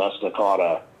 but he must have caught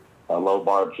a low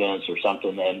barb fence or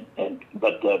something.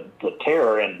 But the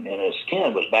tear in his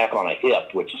skin was back on a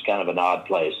hip, which is kind of an odd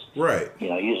place. Right.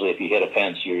 Usually if you hit a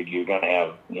fence, you're going to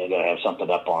have something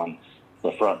up on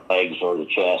the front legs or the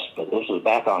chest, but this was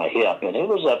back on a hip, and it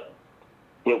wasn't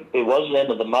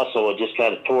into the muscle. It just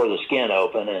kind of tore the skin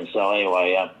open, and so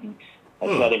anyway, I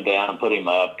shut him down, put him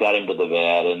up, got him to the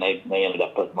vet, and they ended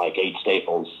up putting like 8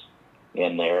 staples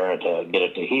in there to get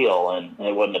it to heal, and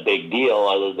it wasn't a big deal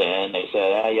other than they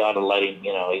said, you ought to let him, he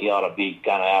ought to be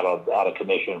kind of out of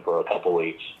commission for a couple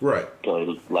weeks, right, until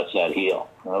he lets that heal.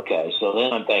 Okay, so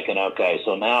then I'm thinking, okay,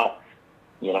 so now,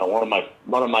 one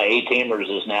of my A-teamers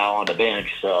is now on the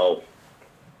bench, so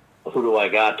who do I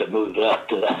got to move up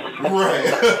to that?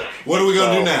 Right. What are we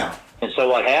going to do now? And so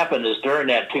what happened is during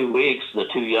that 2 weeks, the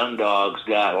 2 young dogs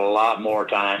got a lot more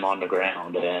time on the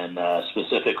ground, and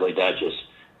specifically Duchess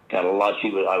got a lot.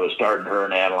 I was starting her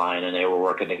and Adeline, and they were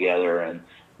working together, and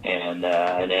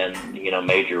then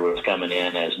Major was coming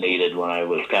in as needed when I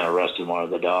was kind of resting one of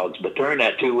the dogs. But during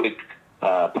that 2-week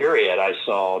period, I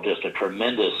saw just a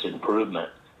tremendous improvement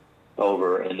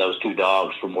over in those 2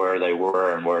 dogs from where they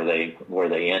were and where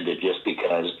they ended, just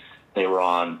because they were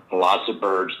on lots of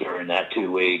birds during that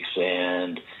 2 weeks,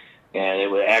 and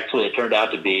it turned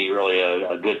out to be really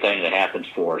a good thing that happens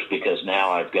for us, because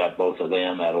now I've got both of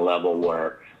them at a level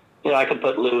where I can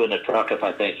put Lou in the truck if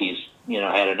I think he's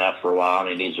had enough for a while and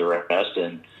he needs a rest,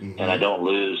 and I don't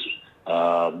lose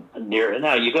now. You're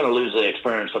going to lose the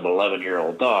experience of an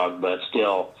 11-year-old dog, but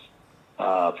still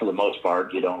for the most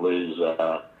part you don't lose.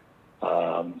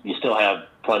 You still have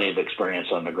plenty of experience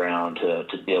on the ground to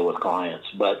deal with clients.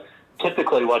 But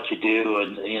typically what you do,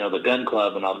 and the gun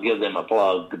club, and I'll give them a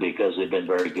plug because they've been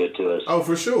very good to us. Oh,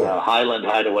 for sure. Highland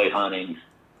Hideaway Hunting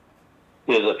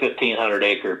is a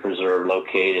 1,500-acre preserve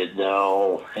located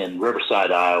in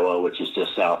Riverside, Iowa, which is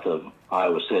just south of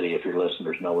Iowa City, if your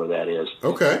listeners know where that is.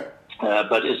 Okay.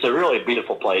 But it's a really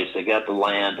beautiful place. They got the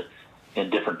land in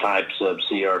different types of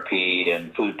CRP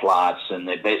and food plots, and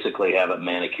they basically have it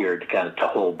manicured to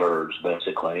hold birds,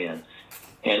 basically. And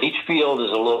each field is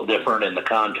a little different in the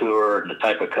contour and the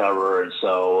type of cover, and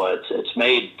so it's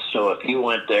made so if you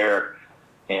went there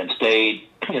and stayed,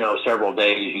 several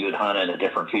days, you would hunt in a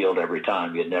different field every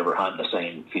time. You'd never hunt in the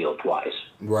same field twice.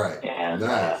 Right. And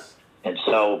nice. And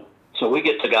so we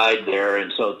get to guide there,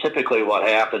 and so typically what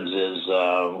happens is,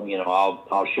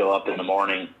 I'll show up in the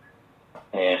morning.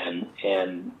 And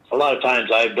a lot of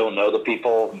times I don't know the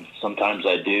people. Sometimes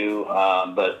I do,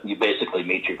 but you basically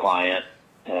meet your client,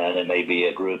 and it may be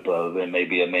a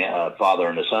father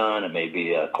and a son. It may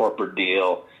be a corporate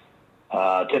deal.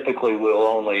 Typically, we'll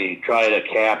only try to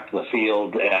cap the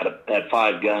field at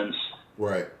 5 guns.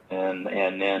 Right. And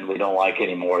then we don't like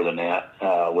any more than that,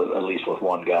 at least with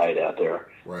one guide out there.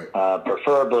 Right.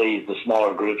 Preferably, the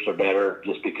smaller groups are better,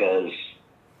 just because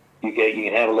you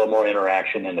can have a little more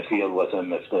interaction in the field with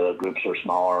them if the groups are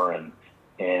smaller and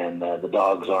the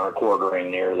dogs aren't quartering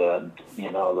near the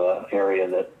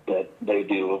area that they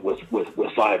do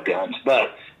with 5 guns.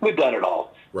 But we've done it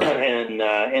all, right.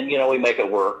 and we make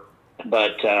it work.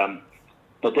 But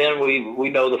then we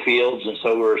know the fields, and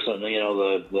so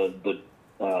the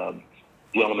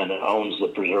gentleman that owns the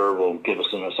preserve will give us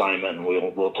an assignment, and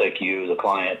we'll take you, the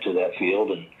client, to that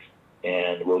field,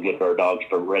 and we'll get our dogs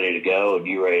ready to go and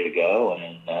you ready to go.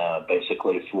 And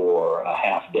basically for a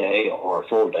half day or a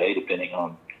full day, depending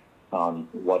on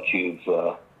what you've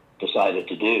decided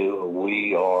to do,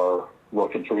 we are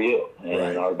working for you. And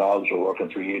right. Our dogs are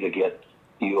working for you to get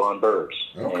you on birds.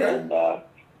 Okay. And,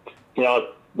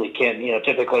 we can,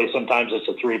 typically sometimes it's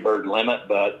a 3-bird limit,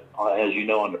 but as you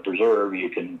know, on the preserve, you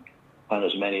can hunt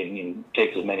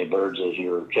take as many birds as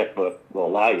your checkbook will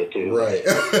allow you to. Right.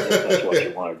 If that's what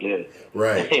you want to do.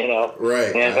 Right.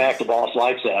 Right. And in fact, the boss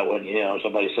likes that when,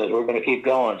 somebody says, we're going to keep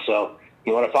going. So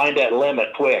you want to find that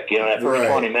limit quick. That first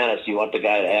right. 20 minutes, you want the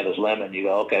guy to have his limit, and you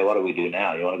go, okay, what do we do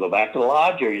now? You want to go back to the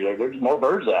lodge, or there's more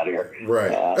birds out here?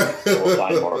 Right. So we'll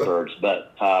find more birds.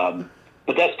 But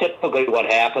that's typically what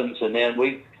happens. And then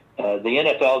the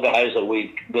NFL guys that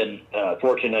we've been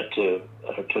fortunate to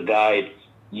guide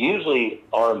usually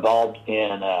are involved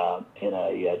in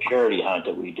a charity hunt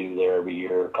that we do there every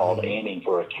year called mm-hmm. Aiming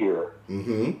for a Cure.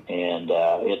 Mm-hmm. And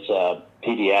it's a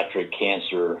pediatric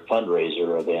cancer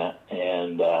fundraiser event.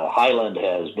 And Highland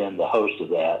has been the host of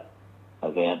that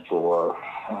event for,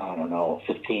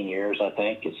 15 years, I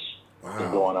think. It's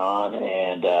been going on.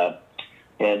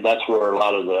 And that's where a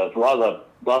lot of the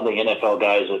NFL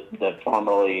guys that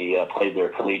formerly played their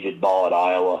collegiate ball at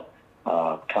Iowa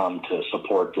come to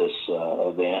support this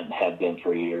event and have been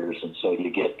for years. And so you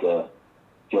get Joe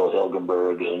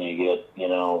Hilgenberg, and you get,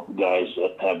 guys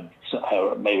that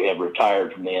have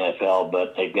retired from the NFL,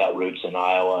 but they've got roots in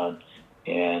Iowa,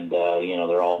 and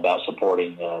they're all about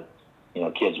supporting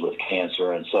kids with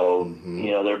cancer. And so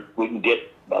we can get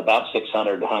about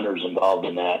 600 hunters involved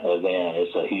in that event.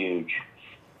 It's a huge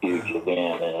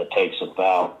event, and it takes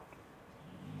about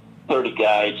 30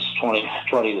 guides, 20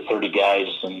 to 30 guys,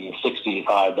 and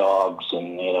 65 dogs,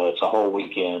 and it's a whole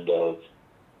weekend of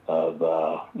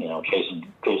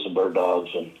chasing bird dogs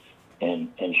and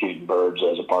shooting birds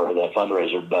as a part of that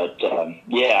fundraiser. But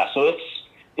so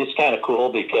it's kind of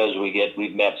cool because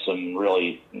we've met some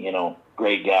really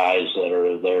great guys that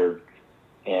are there,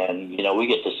 and we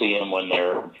get to see them when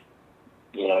they're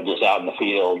just out in the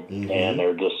field, and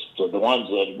they're just the ones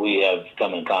that we have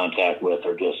come in contact with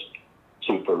are just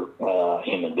super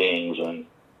human beings, and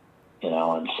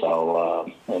and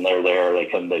so and they're there. They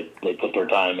come, they put their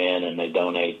time in, and they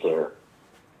donate their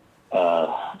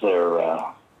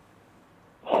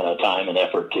time and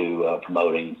effort to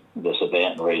promoting this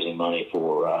event and raising money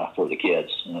for the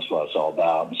kids, and that's what it's all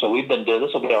about. And so we've been doing.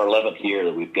 This will be our 11th year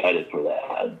that we've guided for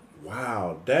that.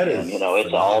 Wow, that is. And, it's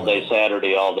an all-day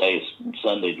Saturday, all-day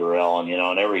Sunday drill, and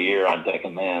and every year I'm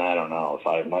thinking, man, I don't know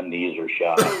if my knees are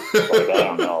shot. I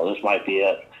don't know. This might be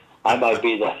it. I might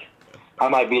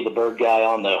be the bird guy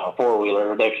on the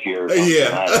four-wheeler next year. Or something.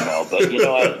 Yeah, I don't know.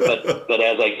 But but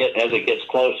as it gets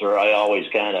closer, I always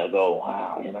kind of go,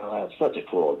 wow, that's such a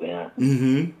cool event.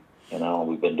 Mm-hmm.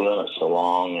 We've been doing it so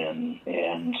long,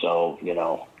 and so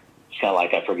it's kind of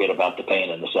like I forget about the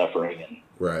pain and the suffering, and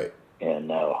right. And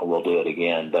we'll do it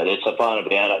again. But it's a fun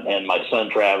event, and my son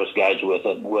Travis guides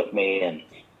with me, and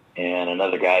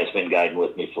another guy has been guiding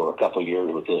with me for a couple of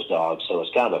years with his dog. So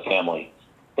it's kind of a family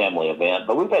event.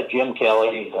 But we've had Jim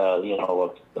Kelly,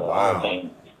 Hall of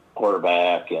Fame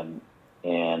quarterback, and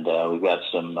we've got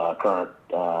some current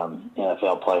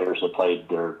NFL players that played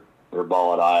their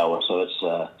ball at Iowa. So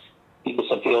it's you get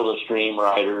some Field and Stream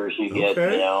riders. You get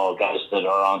guys that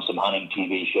are on some hunting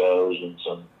TV shows, and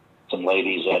some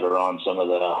ladies that are on some of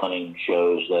the hunting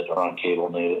shows that are on cable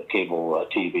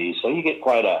TV. So you get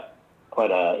quite a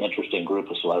interesting group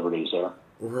of celebrities there.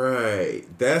 Right.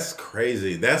 That's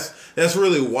crazy. That's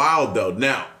really wild though.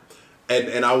 Now,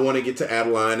 and I want to get to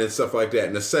Adeline and stuff like that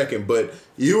in a second, but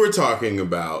you were talking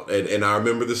about, and I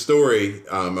remember the story.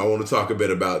 I want to talk a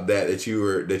bit about that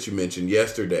you mentioned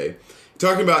yesterday,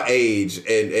 talking about age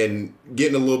and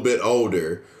getting a little bit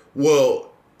older. Well,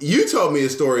 you told me a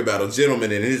story about a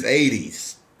gentleman in his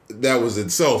 80s that was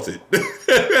insulted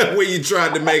when you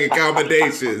tried to make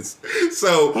accommodations.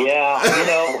 So yeah,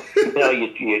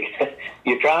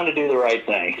 you're trying to do the right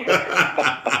thing.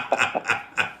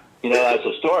 That's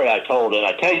a story I told, and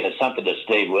I tell you, it's something that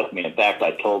stayed with me. In fact,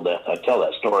 I tell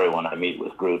that story when I meet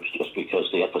with groups, just because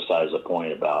they emphasize the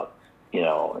point about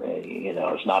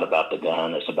it's not about the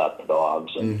gun, it's about the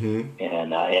dogs,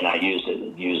 and I use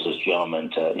this gentleman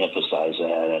to emphasize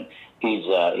that. And he's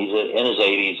in his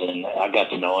 80s, and I got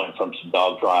to know him from some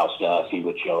dog trial stuff. He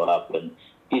would show up, and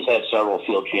he's had several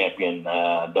field champion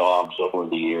dogs over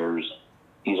the years.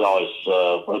 He's always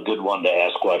a good one to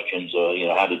ask questions.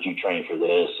 How did you train for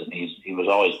this? And he was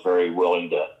always very willing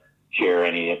to share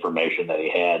any information that he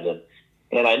had.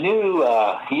 And I knew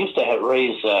he used to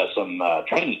raise some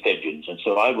training pigeons, and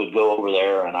so I would go over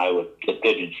there and I would get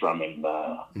pigeons from him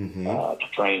to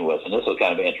train with. And this was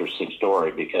kind of an interesting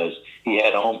story because he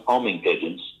had homing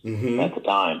pigeons at the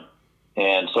time,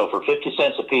 and so for 50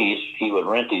 cents a piece, he would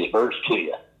rent these birds to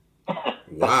you.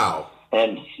 Wow!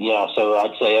 And so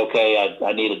I'd say, okay,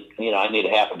 I need a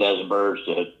half a dozen birds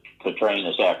to train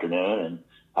this afternoon, and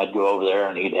I'd go over there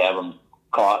and he'd have them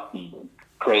caught and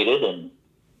crated,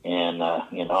 and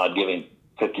I'd give him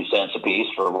 50 cents a piece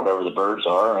for whatever the birds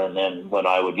are. And then when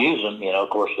I would use them, of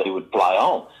course, they would fly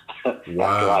home.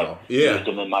 Wow. After I used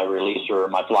them in my release or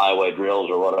my flyaway drills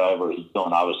or whatever I was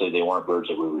doing. Obviously, they weren't birds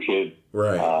that we were shooting.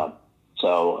 Right.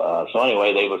 So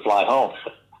anyway, they would fly home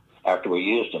after we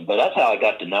used them. But that's how I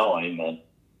got to know him.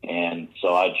 And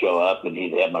so I'd show up and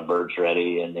he'd have my birds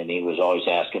ready. And then he was always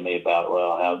asking me about,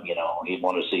 how, he'd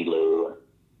want to see Lou.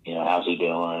 How's he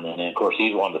doing? And then, of course,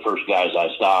 he's one of the first guys I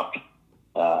stopped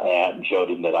at and showed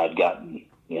him that I'd gotten,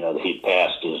 that he'd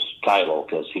passed his title,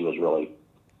 because he was really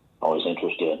always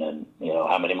interested in,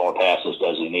 how many more passes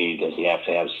does he need? Does he have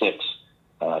to have 6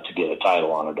 to get a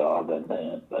title on a dog, and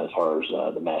as far as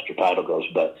the master title goes?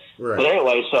 But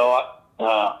anyway, so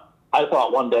I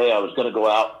thought one day I was going to go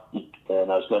out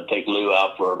and I was going to take Lou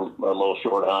out for a little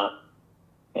short hunt.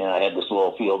 And I had this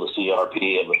little field of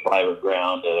CRP. It was private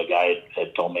ground. A guy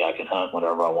had told me I could hunt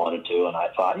whenever I wanted to. And I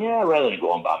thought, yeah, rather than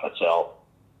going by myself,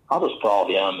 I'll just call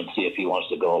him and see if he wants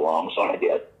to go along. So I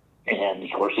did. And, of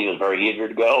course, he was very eager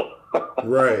to go.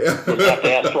 Right. Didn't have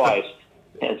to ask twice.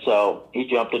 And so he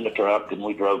jumped in the truck, and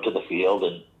we drove to the field.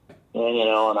 And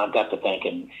and I got to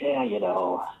thinking,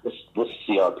 this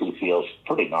CRP feels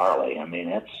pretty gnarly. I mean,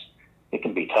 it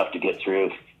can be tough to get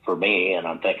through for me. And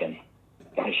I'm thinking,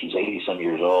 gosh, she's 80-some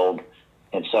years old.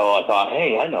 And so I thought,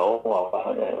 hey, I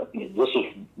know, this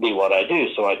would be what I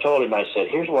do. So I told him, I said,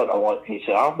 here's what I want. He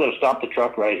said, I'm going to stop the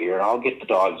truck right here, and I'll get the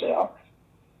dogs out.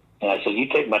 And I said, you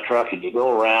take my truck, and you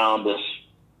go around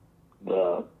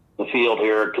the field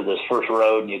here to this first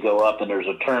road, and you go up, and there's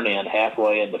a turn-in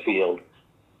halfway in the field.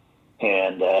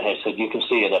 And I said, you can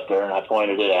see it up there, and I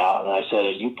pointed it out. And I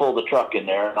said, you pull the truck in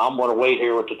there, and I'm going to wait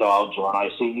here with the dogs. When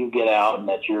I see you get out and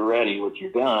that you're ready with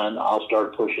your gun, I'll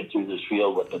start pushing through this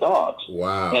field with the dogs.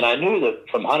 Wow. And I knew that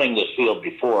from hunting this field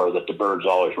before that the birds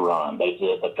always run.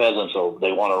 The pheasants,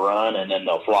 they want to run, and then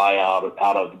they'll fly out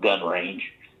of gun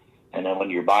range. And then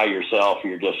when you're by yourself,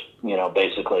 you're just,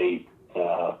 basically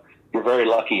you're very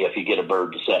lucky if you get a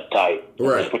bird to set tight in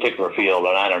this particular field.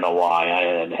 And I don't know why.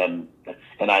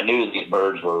 And I knew these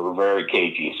birds were very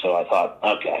cagey, so I thought,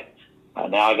 okay,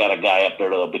 now I got a guy up there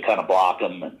that'll be kind of block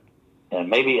them, and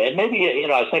maybe I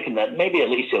was thinking that maybe at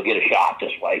least he'll get a shot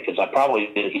this way, because he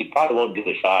probably won't get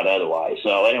a shot otherwise.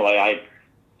 So anyway, I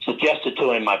suggested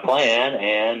to him my plan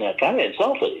and kind of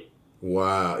insulted him.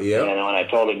 Wow, yeah. And when I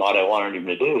told him what I wanted him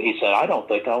to do, he said, I don't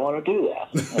think I want to do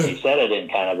that. And he said it in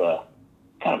kind of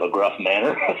a gruff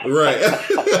manner. Right.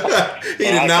 He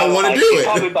did not want to do it. He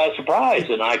caught me by surprise,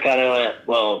 and I kind of went,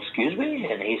 well, excuse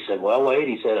me? And he said, well, wait.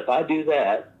 He said, if I do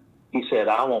that, he said,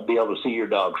 I won't be able to see your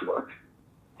dogs work.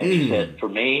 And he said, for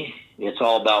me, it's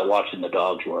all about watching the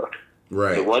dogs work.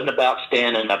 Right. It wasn't about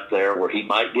standing up there where he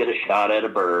might get a shot at a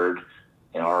bird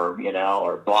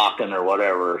or blocking or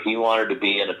whatever. He wanted to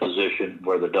be in a position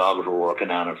where the dogs were working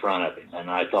out in front of him.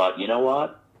 And I thought, you know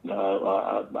what?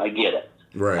 I get it.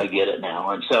 Right. I get it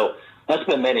now. And so that's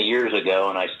been many years ago,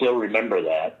 and I still remember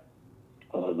that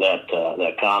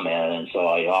comment. And so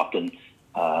I often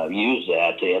use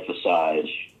that to emphasize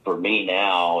for me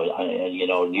now,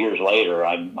 and years later,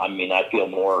 I feel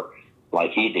more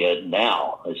like he did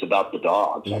now. It's about the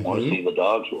dogs. I want to see the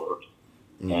dogs work.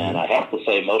 And I have to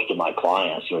say most of my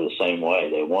clients are the same way.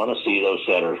 They want to see those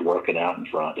setters working out in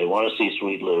front. They want to see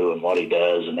Sweet Lou and what he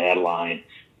does and Adeline.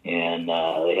 And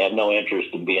they have no interest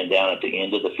in being down at the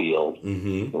end of the field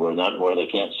where they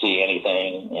can't see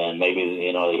anything, and maybe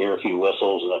they hear a few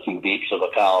whistles and a few beeps of a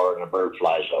collar and a bird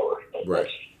flies over. Right.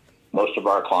 Most of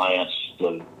our clients,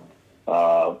 the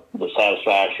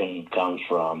satisfaction comes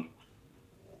from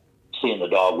seeing the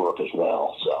dog work as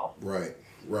well. So right.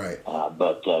 He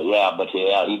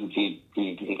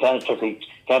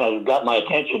kind of got my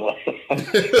attention when he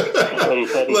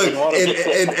said he Look, didn't want to.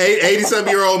 An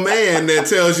 80-some-year-old man that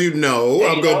tells you no,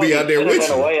 I'm going to be out there with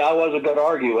you. In a way, I wasn't going to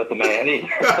argue with the man either.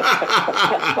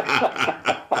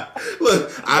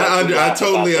 Look, I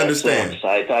totally understand.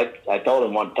 I told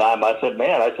him one time. I said,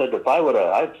 "Man, if I would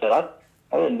have, I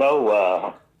didn't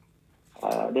know."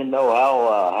 I didn't know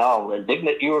how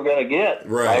indignant you were going to get.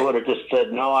 Right. I would have just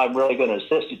said, no, I'm really going to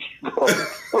insist that you go over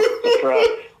the truck.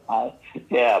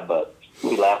 But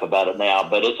we laugh about it now.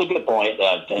 But it's a good point.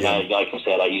 Like I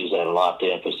said, I use that a lot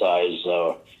to emphasize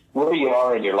where you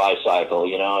are in your life cycle.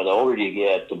 The older you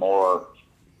get, the more,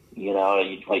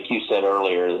 like you said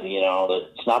earlier, that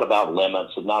it's not about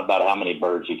limits. It's not about how many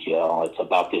birds you kill. It's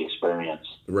about the experience.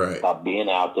 Right. About being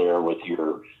out there with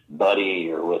your buddy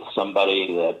or with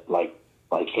somebody that like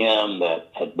him that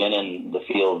had been in the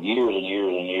field years and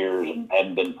years and years and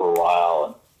hadn't been for a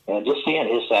while, and just seeing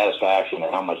his satisfaction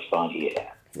and how much fun he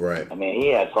had. Right. I mean, he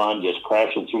had fun just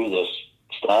crashing through this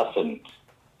stuff and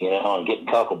and getting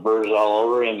cockleburs all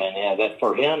over him, and that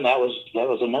for him that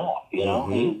was enough.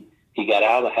 He got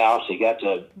out of the house. He got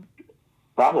to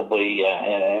probably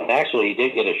and actually he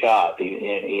did get a shot.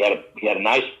 He had a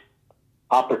nice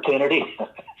opportunity.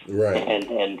 Right.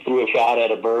 And threw a shot at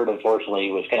a bird. Unfortunately,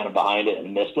 he was kind of behind it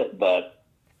and missed it. But,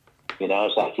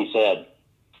 it's like he said,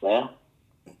 well,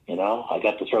 I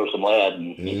got to throw some lead.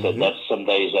 And he said, some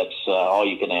days that's all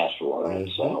you can ask for. And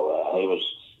so it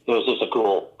was just a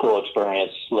cool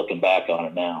experience looking back on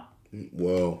it now.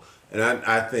 Well, and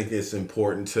I think it's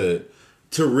important to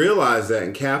realize that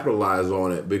and capitalize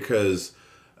on it because,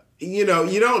 you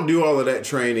don't do all of that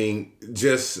training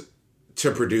just to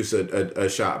produce a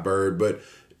shot bird, but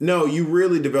no, you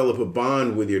really develop a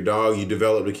bond with your dog. You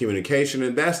develop the communication,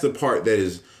 and that's the part that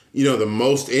is the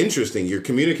most interesting. You're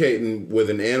communicating with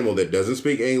an animal that doesn't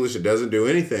speak English, it doesn't do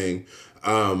anything,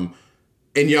 and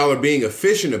y'all are being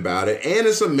efficient about it, and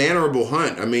it's a mannerable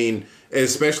hunt. I mean,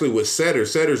 especially with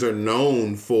setters. Setters are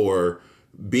known for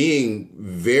being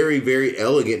very, very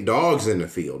elegant dogs in the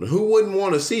field. Who wouldn't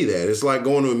want to see that? It's like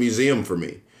going to a museum for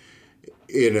me,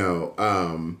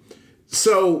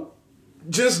 So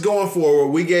just going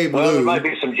forward, we gave Lou. There might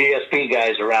be some GSP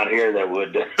guys around here that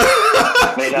would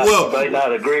may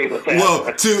not agree with that. Well,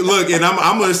 and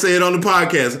I'm going to say it on the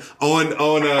podcast on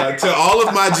to all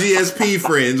of my GSP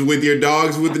friends with your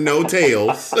dogs with no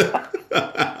tails.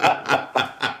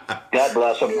 God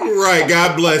bless them. Right,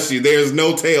 God bless you. There's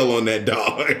no tail on that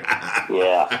dog.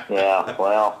 Yeah.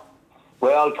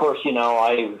 Well, of course, as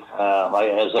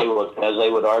they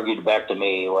would argue back to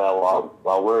me,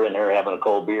 while we're in there having a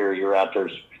cold beer, you're out there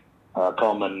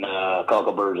combing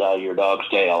cockleburrs out of your dog's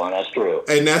tail, and that's true.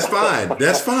 And that's fine.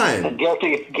 That's fine.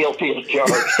 Guilty as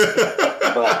charged.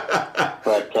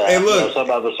 but hey, look, some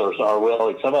of us are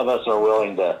willing. Some of us are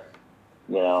willing to,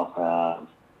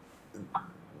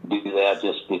 do that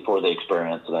just before the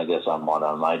experience, and I guess I'm one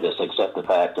of them. I just accept the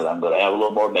fact that I'm going to have a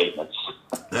little more maintenance.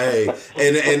 Hey,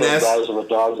 and that's guys with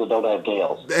dogs that don't have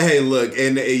tails. Hey, look,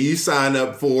 and you sign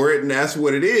up for it, and that's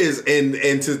what it is.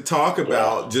 And to talk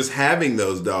about just having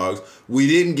those dogs, we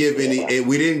didn't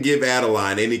give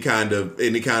Adeline any kind of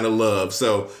love.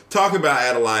 So talk about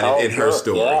Adeline and her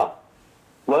story. Yeah.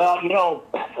 Well,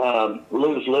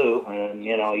 Lou's Lou, and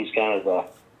he's kind of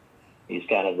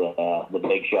the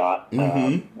big shot,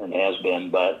 and has been.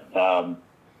 But a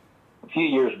few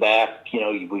years back,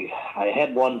 I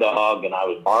had one dog, and I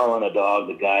was borrowing a dog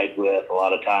to guide with a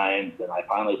lot of times, and I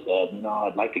finally said,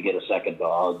 I'd like to get a second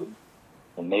dog,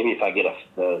 and maybe if I get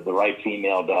the right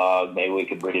female dog, maybe we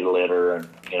could breed a litter,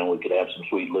 and we could have some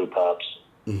sweet Lou pups,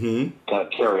 kind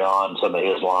of carry on some of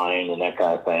his line and that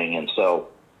kind of thing. And so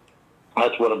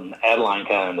that's what Adeline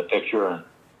kind of in the picture. And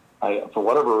for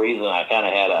whatever reason, I kind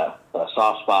of had a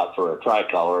soft spot for a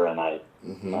tricolor, and I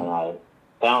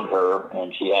found her,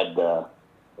 and she had the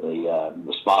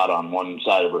spot on one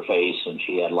side of her face, and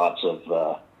she had lots of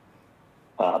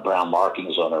brown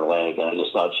markings on her leg, and I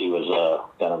just thought she was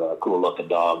kind of a cool-looking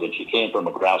dog. And she came from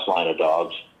a grouse line of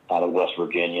dogs out of West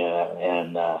Virginia,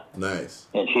 and nice.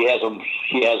 And she has them.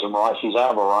 She's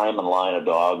out of a Ryman line of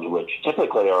dogs, which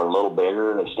typically are a little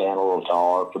bigger. They stand a little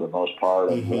taller for the most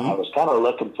part. And I was kind of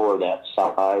looking for that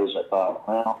size. I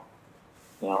thought,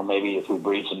 maybe if we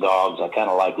breed some dogs, I kind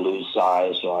of like Lou's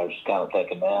size. So I was kind of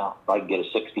thinking, if I could get a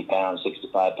 60-pound,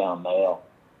 65-pound male,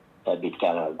 that'd be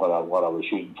kind of what I was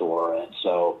shooting for. And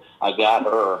so I got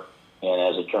her. And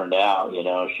as it turned out,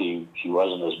 she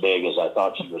wasn't as big as I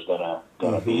thought she was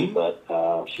gonna be, but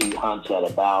she hunts at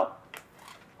about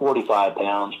 45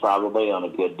 pounds probably on a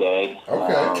good day.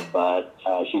 Okay. But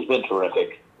she's been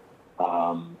terrific.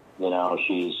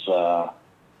 She's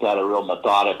got a real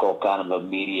methodical kind of a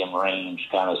medium range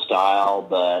kind of style,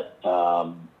 but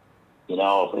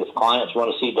if clients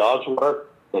want to see dogs work,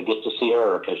 they get to see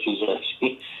her because she's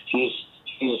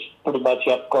pretty much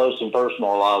up close and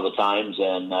personal a lot of the times,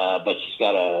 and but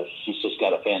she's just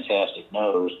got a fantastic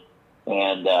nose.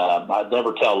 And I'd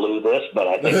never tell Lou this, but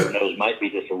I think her nose might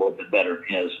be just a little bit better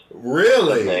than his.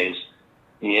 Really? Days.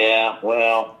 Yeah.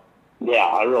 Well. Yeah.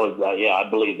 I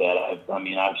believe that.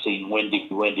 I've seen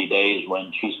windy days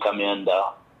when she's come in.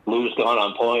 Lou's gone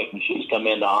on point, and she's come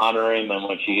in to honor him. And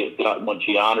when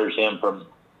she honors him from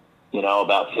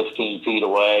about 15 feet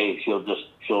away,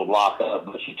 she'll lock up,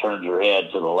 but she turns her head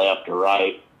to the left or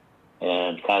right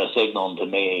and kind of signaling to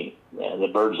me, the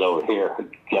bird's over here,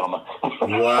 gentlemen.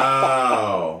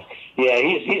 Wow. Yeah,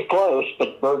 he's close,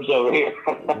 but bird's over here.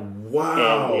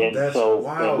 Wow, and that's so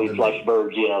wild. we flush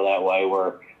birds, that way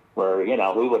where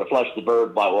we would have flushed the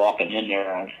bird by walking in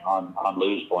there on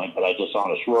Lou's point, but I just on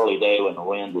a swirly day when the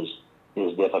wind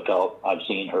is difficult, I've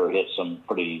seen her hit some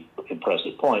pretty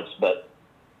impressive points, but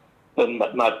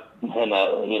not, and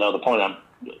the point I'm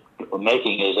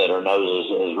making is that her nose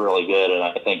is really good, and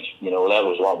I think that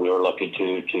was what we were looking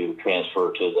to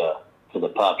transfer to the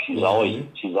pup. She's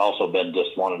also been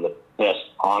just one of the best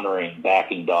honoring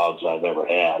backing dogs I've ever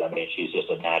had. I mean, she's just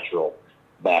a natural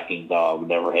backing dog.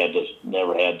 Never had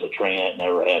to train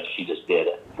it. She just did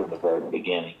it from the very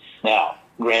beginning. Now,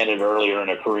 granted, earlier in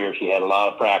her career, she had a lot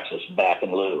of practice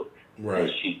backing Lou.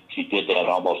 Right. She did that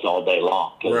almost all day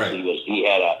long. Right.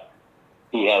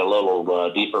 He had a little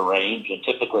deeper range, and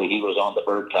typically he was on the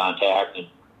bird contact,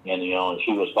 and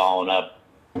she was following up,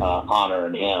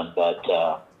 honoring him. But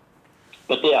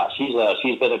yeah,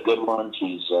 she's been a good one.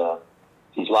 She's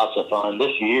lots of fun.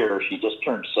 This year she just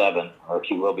turned 7, or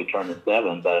she will be turning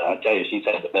 7. But I tell you, she's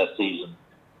had the best season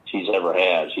she's ever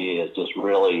had. She has just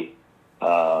really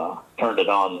turned it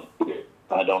on.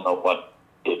 I don't know what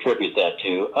to attribute that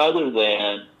to, other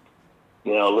than,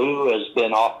 Lou has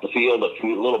been off the field a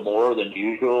little more than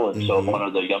usual, and so one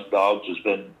of the young dogs has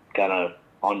been kind of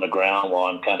on the ground while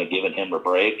I'm kind of giving him a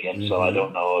break, and so I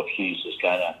don't know if she's just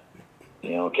kind of,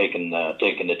 taking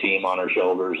the team on her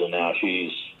shoulders, and now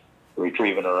she's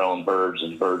retrieving her own birds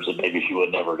that maybe she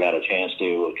would never got a chance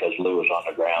to because Lou was on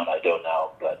the ground. I don't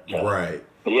know, but right.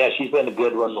 But yeah, she's been a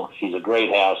good one. She's a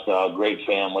great house dog, great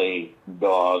family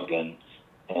dog, and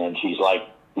she's like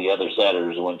the other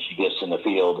setters. When she gets in the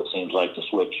field, it seems like the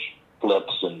switch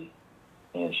flips, and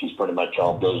she's pretty much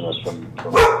all business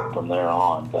from there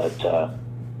on. But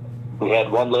we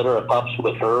had one litter of pups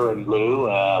with her and Lou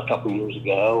a couple of years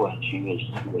ago, and she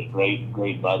was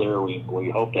great mother.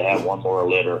 We hope to have one more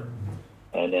litter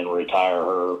and then retire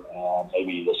her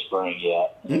maybe this spring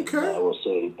yet. Okay. We'll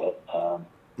see. But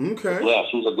okay. yeah,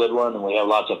 she's a good one, and we have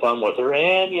lots of fun with her.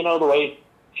 And the way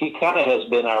she kind of has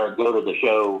been our go to the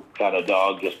show kind of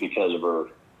dog, just because of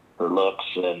her looks,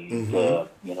 and the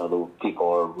people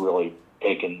are really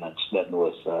taken and smitten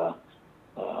with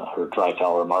her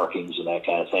tricolor markings and that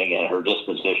kind of thing, and her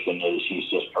disposition is she's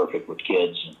just perfect with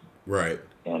kids. Right.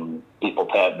 And people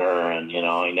patting her, and you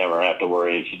never have to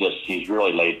worry. She's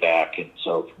really laid back, and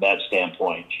so from that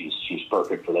standpoint, she's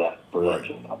perfect for that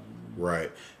job.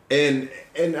 Right. And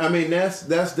I mean that's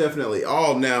definitely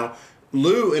all. Now,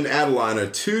 Lou and Adeline are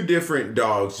two different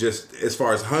dogs just as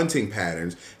far as hunting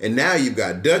patterns, and now you've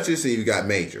got Duchess and you've got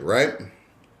Major, right?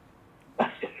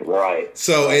 Right.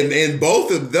 So, and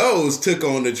both of those took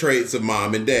on the traits of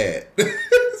mom and dad.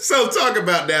 So talk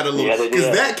about that a little,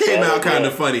 because that came out kind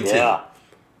of funny too. Yeah.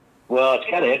 Well, it's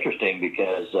kind of interesting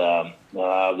because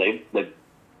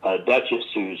Duchess,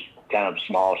 who's kind of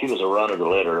small, she was a run of the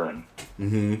litter, and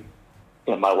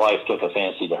my wife took a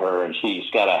fancy to her, and she's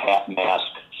got a half mask,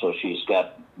 so she's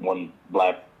got one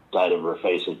black side of her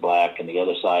face is black, and the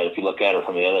other side, if you look at her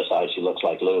from the other side, she looks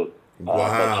like Lou. Wow.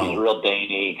 But she's real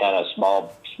dainty, kind of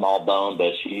small bone,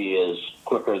 but she is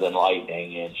quicker than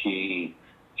lightning, and she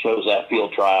shows that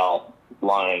field trial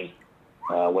line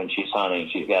when she's hunting.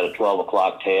 She's got a 12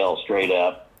 o'clock tail straight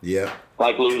up. Yeah.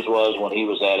 Like Lou's was when he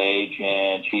was that age,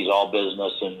 and she's all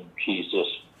business, and she's just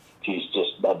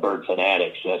a bird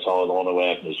fanatic. So that's all the only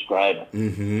way I can describe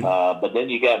it. But then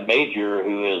you got Major,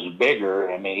 who is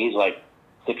bigger. I mean, he's like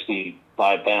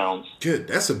 65 pounds. Good.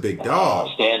 That's a big dog.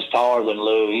 Stands taller than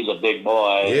Lou. He's a big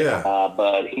boy. Yeah.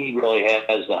 But he really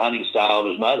has the hunting style of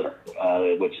his mother,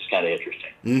 which is kind of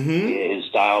interesting. His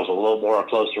style's a little more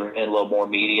closer and a little more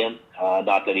medium.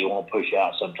 Not that he won't push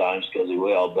out sometimes, because he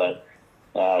will, but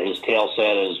his tail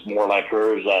set is more like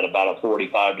hers at about a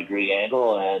 45-degree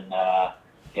angle,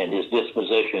 and his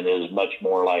disposition is much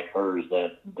more like hers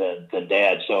than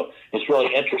Dad. So it's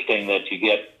really interesting that you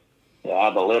get out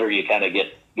of the litter, you kind of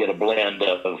get a blend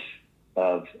of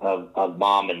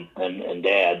mom and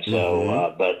dad.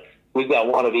 So, but we've got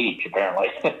one of each apparently.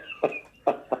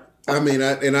 I mean,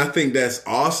 I think that's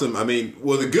awesome. I mean,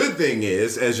 well, the good thing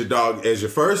is, as your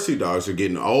first two dogs are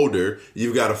getting older,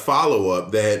 you've got a follow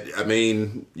up that, I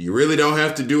mean, you really don't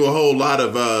have to do a whole lot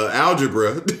of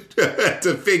algebra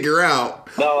to figure out.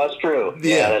 No, that's true.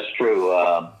 Yeah, that's true.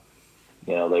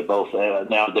 They both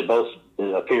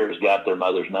it appears got their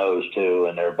mother's nose too,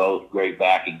 and they're both great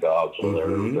backing dogs, so they're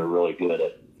really good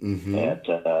at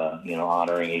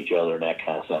honoring each other and that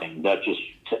kind of thing. Duchess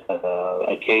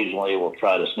occasionally will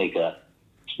try to sneak a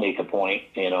point,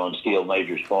 and steal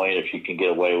Major's point if she can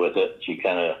get away with it. She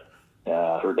kind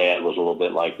of her dad was a little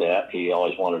bit like that. He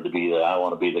always wanted to be I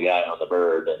want to be the guy on the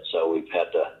bird, and so we've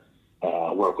had to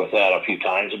work with that a few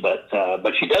times, but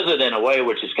she does it in a way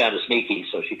which is kind of sneaky,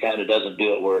 so she kind of doesn't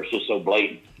do it where it's just so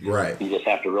blatant. Right. You just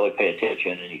have to really pay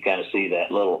attention, and you kind of see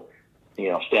that little,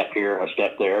 step here, a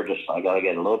step there, just I got to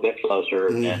get a little bit closer.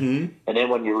 And then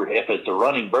if it's a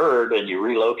running bird and you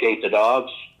relocate the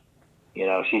dogs,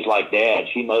 she's like Dad.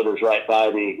 She motors right by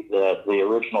the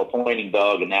original pointing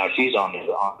dog, and now she's on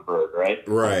the bird, right?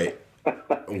 Right.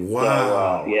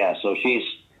 Wow. So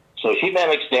So she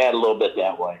mimics Dad a little bit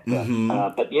that way.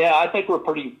 But yeah, I think we're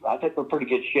pretty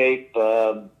good shape.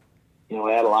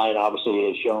 Adeline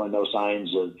obviously is showing no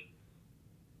signs of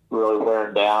really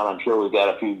wearing down. I'm sure we've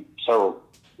got several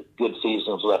good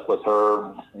seasons left with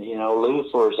her. Lou,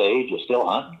 for his age, is still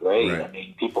hunting great. Right. I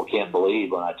mean, people can't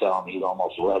believe when I tell them he's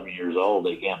almost 11 years old.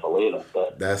 They can't believe it.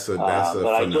 But that's a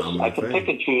phenomenal I can pick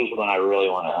and choose when I really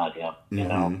want to hunt him.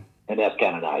 And that's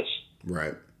kind of nice.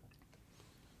 Right.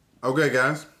 Okay,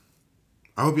 guys.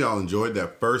 I hope y'all enjoyed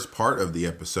that first part of the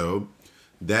episode.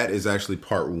 That is actually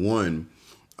part one.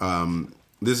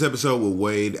 This episode with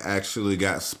Wade actually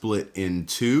got split in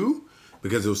two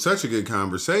because it was such a good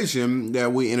conversation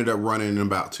that we ended up running in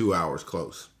about 2 hours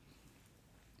close.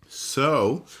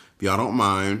 So, if y'all don't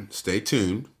mind, stay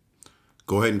tuned.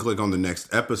 Go ahead and click on the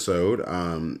next episode.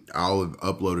 I'll have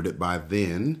uploaded it by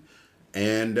then.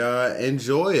 And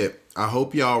enjoy it. I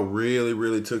hope y'all really,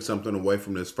 really took something away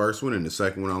from this first one, and the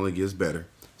second one only gets better.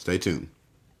 Stay tuned.